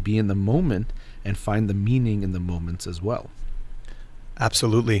have to be in the moment and find the meaning in the moments as well.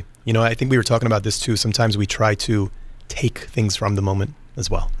 Absolutely. I think we were talking about this too. Sometimes we try to take things from the moment as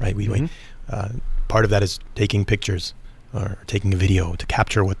well, right? Part of that is taking pictures or taking a video to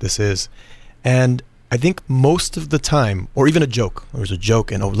capture what this is. And I think most of the time, or even a joke, there's a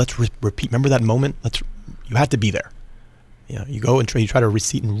joke and let's repeat. Remember that moment? You had to be there. You go and you try to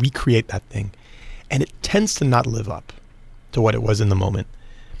recreate that thing. And it tends to not live up to what it was in the moment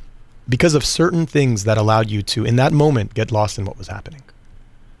because of certain things that allowed you to, in that moment, get lost in what was happening.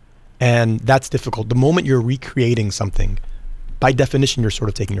 And that's difficult. The moment you're recreating something, by definition, you're sort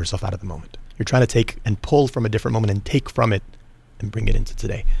of taking yourself out of the moment. You're trying to take and pull from a different moment and take from it and bring it into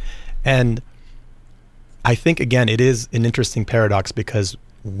today. And I think, again, it is an interesting paradox because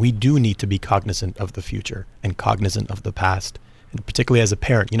we do need to be cognizant of the future and cognizant of the past. And particularly as a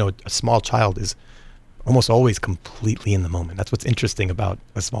parent, a small child is almost always completely in the moment. That's what's interesting about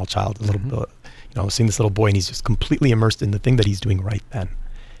a small child. I was seeing this little boy and he's just completely immersed in the thing that he's doing right then.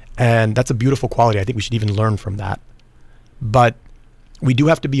 And that's a beautiful quality. I think we should even learn from that. But we do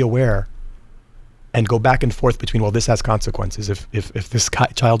have to be aware and go back and forth between, this has consequences. If this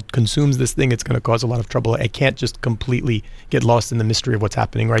child consumes this thing, it's going to cause a lot of trouble. I can't just completely get lost in the mystery of what's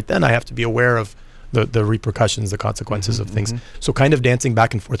happening right then. I have to be aware of the repercussions, the consequences of things. So kind of dancing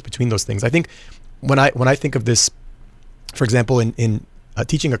back and forth between those things. I think when I think of this, for example, in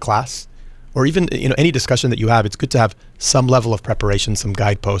teaching a class, or even any discussion that you have, it's good to have some level of preparation, some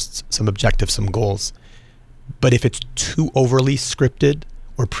guideposts, some objectives, some goals. But if it's too overly scripted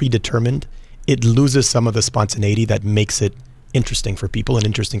or predetermined, it loses some of the spontaneity that makes it interesting for people and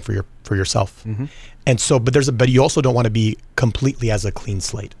interesting for yourself. And so, but you also don't want to be completely as a clean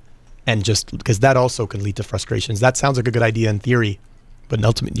slate, and just because that also can lead to frustrations. That sounds like a good idea in theory, but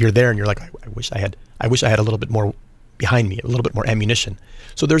ultimately you're there and you're like, I wish I had a little bit more behind me, a little bit more ammunition.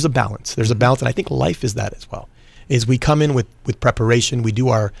 So there's a balance. And I think life is that as well. Is we come in with preparation, we do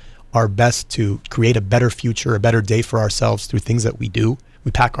our best to create a better future, a better day for ourselves through things that we do.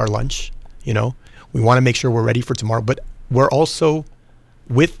 We pack our lunch, we want to make sure we're ready for tomorrow, but we're also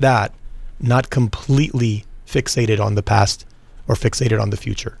with that not completely fixated on the past or fixated on the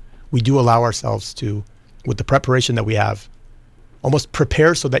future. We do allow ourselves to, with the preparation that we have, almost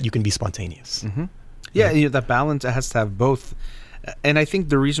prepare so that you can be spontaneous. Yeah, that balance has to have both. And I think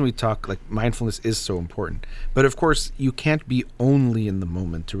the reason we talk like mindfulness is so important. But of course, you can't be only in the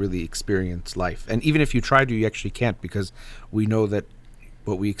moment to really experience life. And even if you try to, you actually can't, because we know that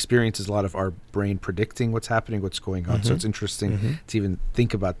what we experience is a lot of our brain predicting what's happening, what's going on. So it's interesting to even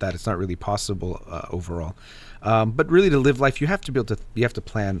think about that. It's not really possible overall. But really, to live life, you have to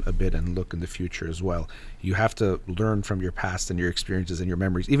plan a bit and look in the future as well. You have to learn from your past and your experiences and your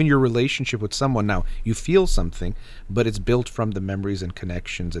memories. Even your relationship with someone now, you feel something, but it's built from the memories and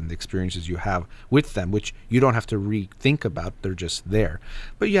connections and the experiences you have with them, which you don't have to rethink about. They're just there.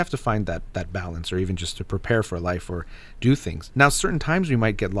 But you have to find that balance, or even just to prepare for life or do things. Now, certain times we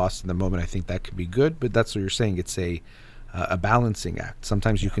might get lost in the moment. I think that could be good, but that's what you're saying. It's a balancing act.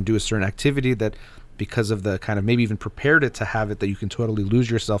 Sometimes you can do a certain activity that, because of the kind of maybe even prepared it to have it, that you can totally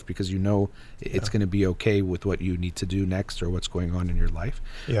lose yourself because it's going to be okay with what you need to do next or what's going on in your life.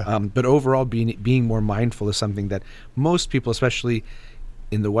 But overall, being more mindful is something that most people, especially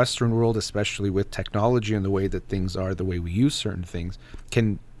in the Western world, especially with technology and the way that things are, the way we use certain things,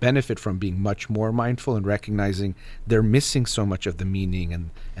 can benefit from being much more mindful and recognizing they're missing so much of the meaning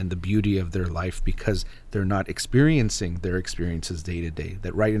and the beauty of their life because they're not experiencing their experiences day to day,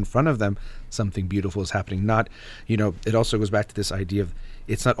 that right in front of them something beautiful is happening. Not, it also goes back to this idea of,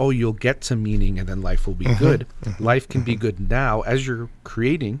 it's not, you'll get to meaning and then life will be good. Life can be good now as you're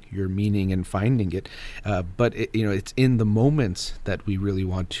creating your meaning and finding it. But it's in the moments that we really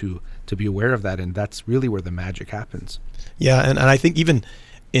want to be aware of that. And that's really where the magic happens. Yeah. And I think even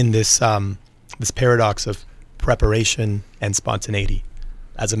in this paradox of preparation and spontaneity,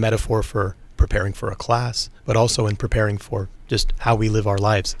 as a metaphor for preparing for a class, but also in preparing for just how we live our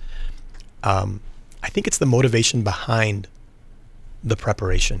lives. I think it's the motivation behind the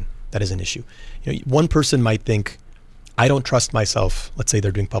preparation that is an issue. One person might think, I don't trust myself. Let's say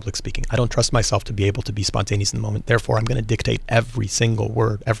they're doing public speaking. I don't trust myself to be able to be spontaneous in the moment. Therefore, I'm going to dictate every single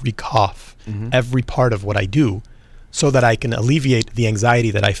word, every cough, every part of what I do so that I can alleviate the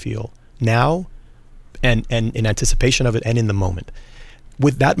anxiety that I feel now and in anticipation of it and in the moment.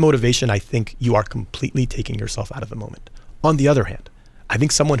 With that motivation, I think you are completely taking yourself out of the moment. On the other hand, I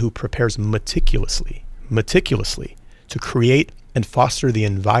think someone who prepares meticulously to create and foster the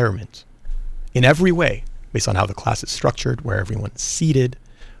environment in every way, based on how the class is structured, where everyone's seated,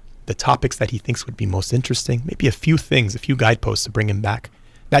 the topics that he thinks would be most interesting, maybe a few things, a few guideposts to bring him back.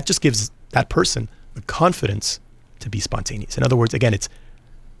 That just gives that person the confidence to be spontaneous. In other words, again,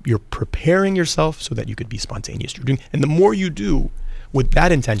 you're preparing yourself so that you could be spontaneous. And the more you do with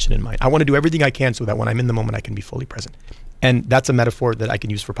that intention in mind, I want to do everything I can so that when I'm in the moment, I can be fully present. And that's a metaphor that I can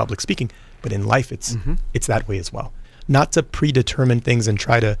use for public speaking, but in life, it's that way as well. Not to predetermine things and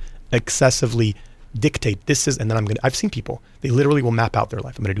try to excessively dictate this is, and then I've seen people, they literally will map out their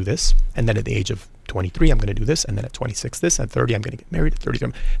life. I'm going to do this. And then at the age of 23, I'm going to do this. And then at 26, this, at 30, I'm going to get married. At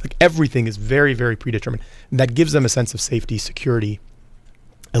 33, like everything is very, very predetermined. And that gives them a sense of safety, security,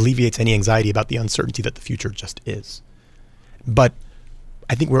 alleviates any anxiety about the uncertainty that the future just is. But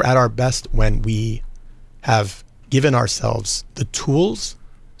I think we're at our best when we have given ourselves the tools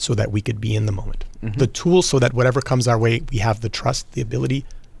so that we could be in the moment. The tools so that whatever comes our way, we have the trust, the ability,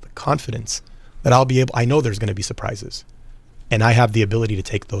 the confidence that I know there's going to be surprises. And I have the ability to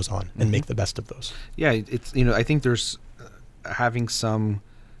take those on and make the best of those. Yeah, it's, I think there's having some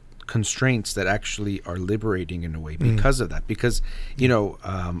constraints that actually are liberating in a way because of that. Because,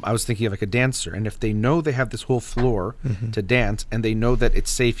 I was thinking of like a dancer, and if they know they have this whole floor to dance and they know that it's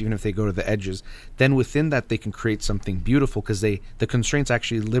safe even if they go to the edges, then within that they can create something beautiful because the constraints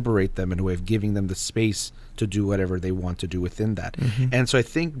actually liberate them in a way of giving them the space to do whatever they want to do within that. And so I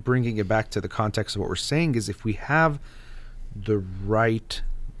think bringing it back to the context of what we're saying is if we have the right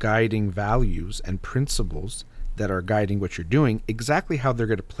guiding values and principles that are guiding what you're doing, exactly how they're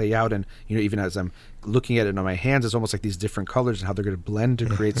going to play out. And, even as I'm looking at it on my hands, it's almost like these different colors and how they're going to blend to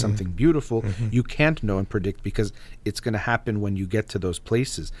create something beautiful. You can't know and predict because it's going to happen when you get to those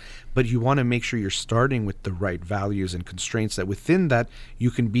places. But you want to make sure you're starting with the right values and constraints that within that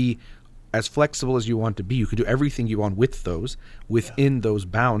you can be as flexible as you want to be. You can do everything you want with those within those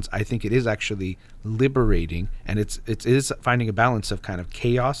bounds. I think it is actually liberating, and it is finding a balance of kind of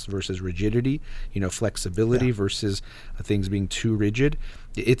chaos versus rigidity, flexibility versus things being too rigid.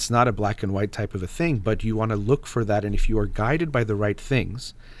 It's not a black and white type of a thing, but you want to look for that. And if you are guided by the right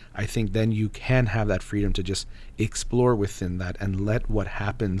things, I think then you can have that freedom to just explore within that and let what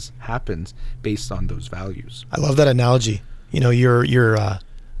happens based on those values. I love that analogy.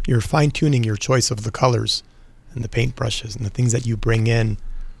 You're fine-tuning your choice of the colors and the paintbrushes and the things that you bring in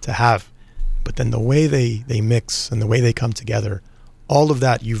to have. But then the way they mix and the way they come together, all of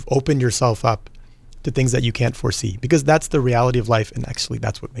that, you've opened yourself up to things that you can't foresee, because that's the reality of life. And actually,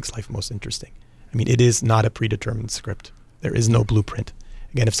 that's what makes life most interesting. I mean, it is not a predetermined script. There is no blueprint.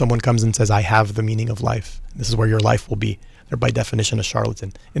 Again, if someone comes and says, I have the meaning of life, this is where your life will be, they're by definition a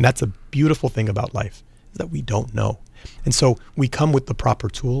charlatan. And that's a beautiful thing about life, is that we don't know. And so we come with the proper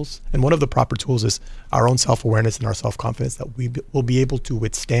tools. And one of the proper tools is our own self-awareness and our self-confidence that we will be able to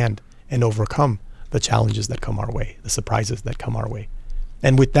withstand and overcome the challenges that come our way, the surprises that come our way.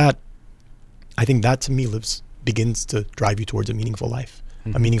 And with that, I think that to me begins to drive you towards a meaningful life,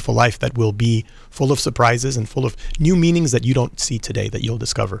 a meaningful life that will be full of surprises and full of new meanings that you don't see today that you'll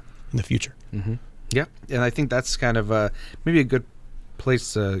discover in the future. Yeah. And I think that's kind of maybe a good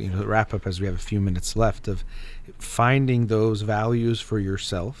place to wrap up, as we have a few minutes left, of finding those values for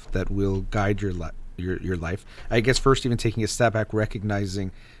yourself that will guide your life. I guess first, even taking a step back,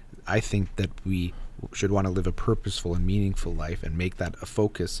 recognizing, I think that we should want to live a purposeful and meaningful life and make that a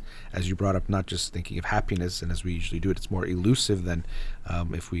focus, as you brought up, not just thinking of happiness, and as we usually do it, it's more elusive than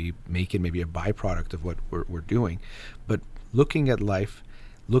if we make it maybe a byproduct of what we're doing. But looking at life,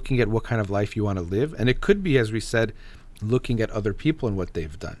 looking at what kind of life you want to live, and it could be, as we said, looking at other people and what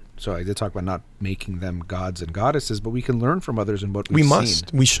they've done. So I did talk about not making them gods and goddesses, but we can learn from others and what we've seen.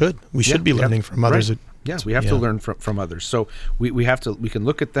 We should be learning from others. Right. Yes, we have to learn from others. So we can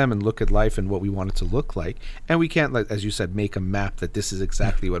look at them and look at life and what we want it to look like. And we can't, as you said, make a map that this is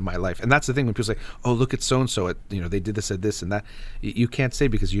exactly what my life. And that's the thing when people say, oh, look at so-and-so, they did this at this and that. You can't say,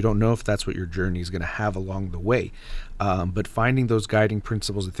 because you don't know if that's what your journey is going to have along the way. But finding those guiding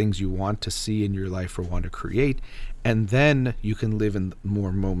principles, the things you want to see in your life or want to create, And then you can live in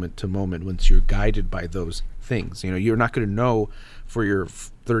more moment to moment once you're guided by those things. You're not going to know for your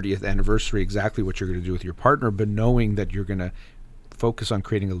 30th anniversary exactly what you're going to do with your partner, but knowing that you're going to focus on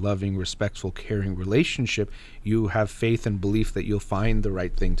creating a loving, respectful, caring relationship, you have faith and belief that you'll find the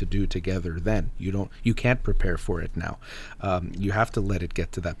right thing to do together then. You can't prepare for it now. You have to let it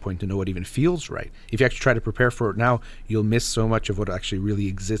get to that point to know what even feels right. If you actually try to prepare for it now, you'll miss so much of what actually really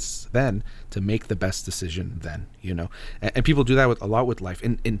exists then to make the best decision then, And people do that a lot with life.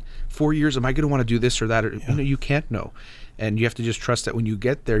 In 4 years, am I going to want to do this or that? You can't know. And you have to just trust that when you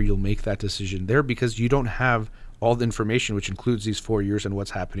get there, you'll make that decision there, because you don't have all the information, which includes these 4 years and what's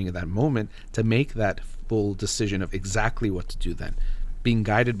happening at that moment, to make that full decision of exactly what to do then. Being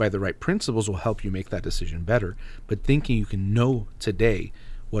guided by the right principles will help you make that decision better, but thinking you can know today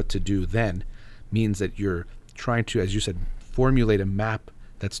what to do then means that you're trying to, as you said, formulate a map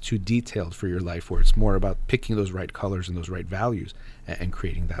that's too detailed for your life, where it's more about picking those right colors and those right values and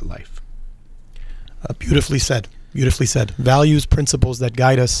creating that life. Beautifully said. Beautifully said. Values, principles that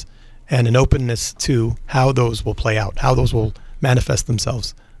guide us, and an openness to how those will play out, how those will manifest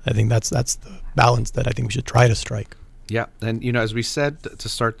themselves. I think that's the balance that I think we should try to strike. Yeah, and as we said to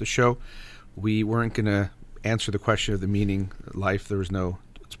start the show, we weren't going to answer the question of the meaning of life. There was no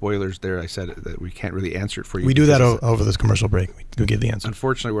spoilers there. I said that we can't really answer it for you. We do that over this commercial break. We do give the answer.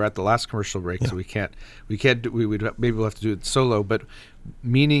 Unfortunately, we're at the last commercial break, so we can't. Maybe we'll have to do it solo. But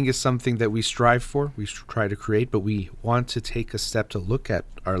meaning is something that we strive for. We try to create, but we want to take a step to look at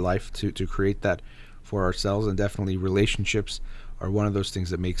our life to create that for ourselves. And definitely, relationships are one of those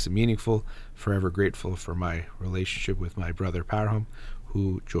things that makes it meaningful. Forever grateful for my relationship with my brother Parham,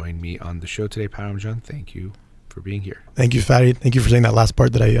 who joined me on the show today. Parhamjan, thank you for being here. Thank you, Farid. Thank you for saying that last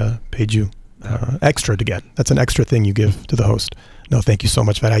part that I paid you extra to get. That's an extra thing you give to the host. No, thank you so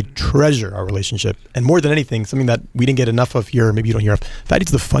much, Farid. I treasure our relationship. And more than anything, something that we didn't get enough of here, maybe you don't hear of,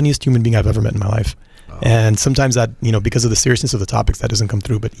 Farid's the funniest human being I've ever met in my life. Oh. And sometimes that, because of the seriousness of the topics, that doesn't come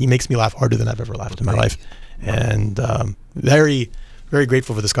through, but he makes me laugh harder than I've ever laughed in my life. And very, very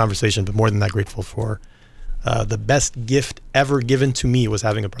grateful for this conversation, but more than that, grateful for the best gift ever given to me was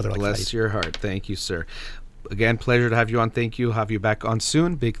having a brother like Farid. Bless your heart. Thank you, sir. Again, pleasure to have you on. Thank you. Have you back on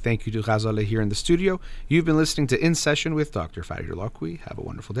soon. Big thank you to Ghazaleh here in the studio. You've been listening to In Session with Dr. Farid Holakouee. Have a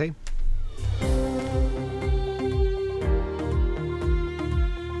wonderful day.